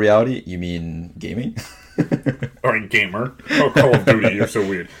artificial reality. You mean gaming? Or a gamer? Oh, Call of Duty. You're so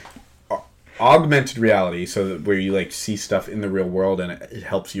weird. Augmented reality, so that where you see stuff in the real world and it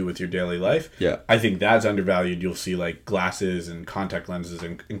helps you with your daily life. Yeah, I think that's undervalued. You'll see glasses and contact lenses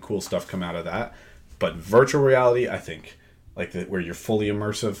and cool stuff come out of that. But virtual reality, I think, where you're fully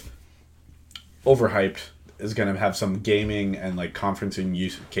immersive, overhyped, is going to have some gaming and conferencing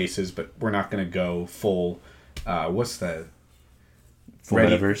use cases, but we're not going to go full. What's the full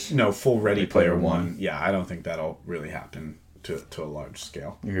metaverse? No, full Ready Player One. Yeah, I don't think that'll really happen to a large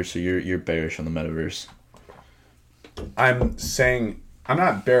scale. You're bearish on the metaverse. I'm saying I'm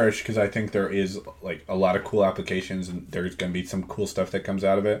not bearish because I think there is like a lot of cool applications and there's going to be some cool stuff that comes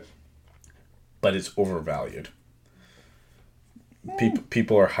out of it, but it's overvalued.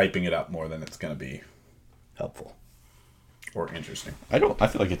 People are hyping it up more than it's going to be helpful or interesting. I feel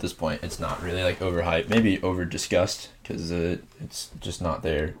like at this point it's not really like overhyped, maybe over discussed because it's just not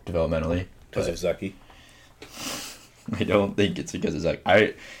there developmentally. Because of Zucky. I don't think it's because of Zuck.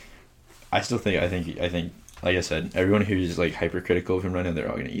 I still think I think like I said, everyone who's like hypercritical of him right now, they're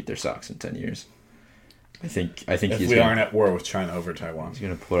all gonna eat their socks in 10 years. I think if we aren't at war with China over Taiwan, he's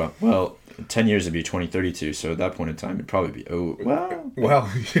gonna put up. Well, 10 years would be 2032, so at that point in time, it'd probably be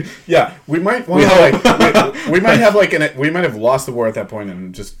well, yeah, we might want to we might have lost the war at that point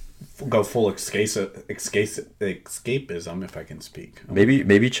and just go full escapism, if I can speak.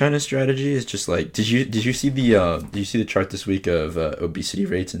 Maybe China's strategy is just like did you see the chart this week of obesity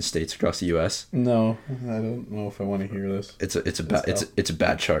rates in states across the U.S.? No, I don't know if I want to hear this. It's a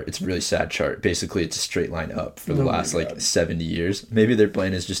bad chart. It's a really sad chart. Basically, it's a straight line up for the last 70 years. Maybe their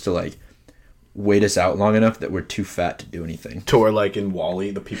plan is just to like wait us out long enough that we're too fat to do anything. To where like in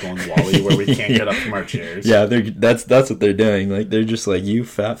WALL-E, the people in WALL-E where we can't get up from our chairs. Yeah, that's what they're doing. Like they're just like, you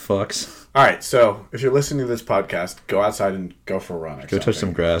fat fucks. All right, so if you're listening to this podcast, go outside and go for a run. Go touch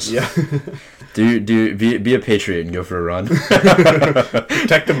some grass. Yeah. be a patriot and go for a run.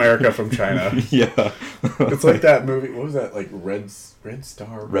 Protect America from China. Yeah. It's like that movie. What was that? Like Red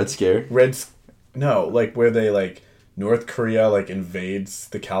Star. Red Scare. No, like where they like North Korea like invades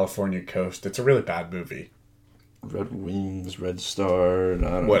the California coast. It's a really bad movie. Red Wings, Red Star.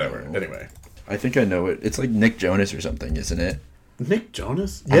 Whatever. Anyway, I think I know it. It's like Nick Jonas or something, isn't it? Nick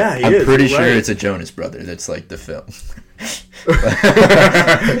Jonas? Yeah, I'm pretty sure it's a Jonas brother. That's like the film.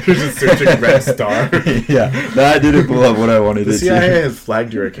 You're just searching Red Star. Yeah, that didn't pull up what I wanted to see. The CIA has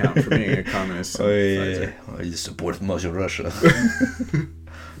flagged your account for being a communist. Oh yeah, I support Mother Russia.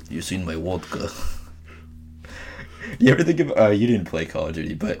 You seen my vodka? You ever think of you didn't play Call of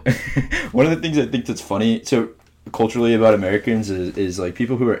Duty, but one of the things I think that's funny so culturally about Americans is like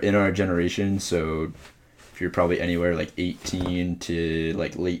people who are in our generation, so if you're probably anywhere like 18 to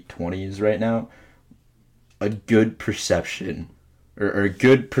like late 20s right now, a good perception or a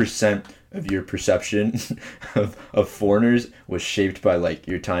good percent of your perception of foreigners was shaped by like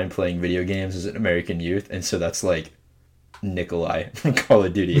your time playing video games as an American youth, and so that's like Nikolai from Call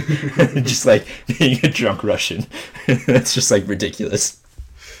of Duty just like being a drunk Russian. That's just like ridiculous.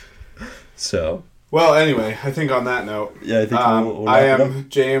 So well, anyway, I think on that note, yeah, I think we'll I am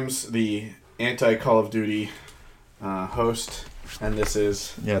James, the anti Call of Duty host, and this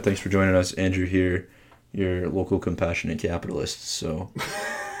is thanks for joining us. Andrew here, your local compassionate capitalist. So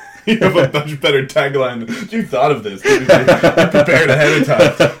you have a much better tagline. You thought of this. You prepared ahead of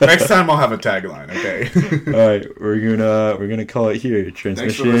time. Next time I'll have a tagline, okay? All right, we're gonna call it here.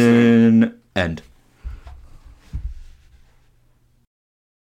 Transmission end.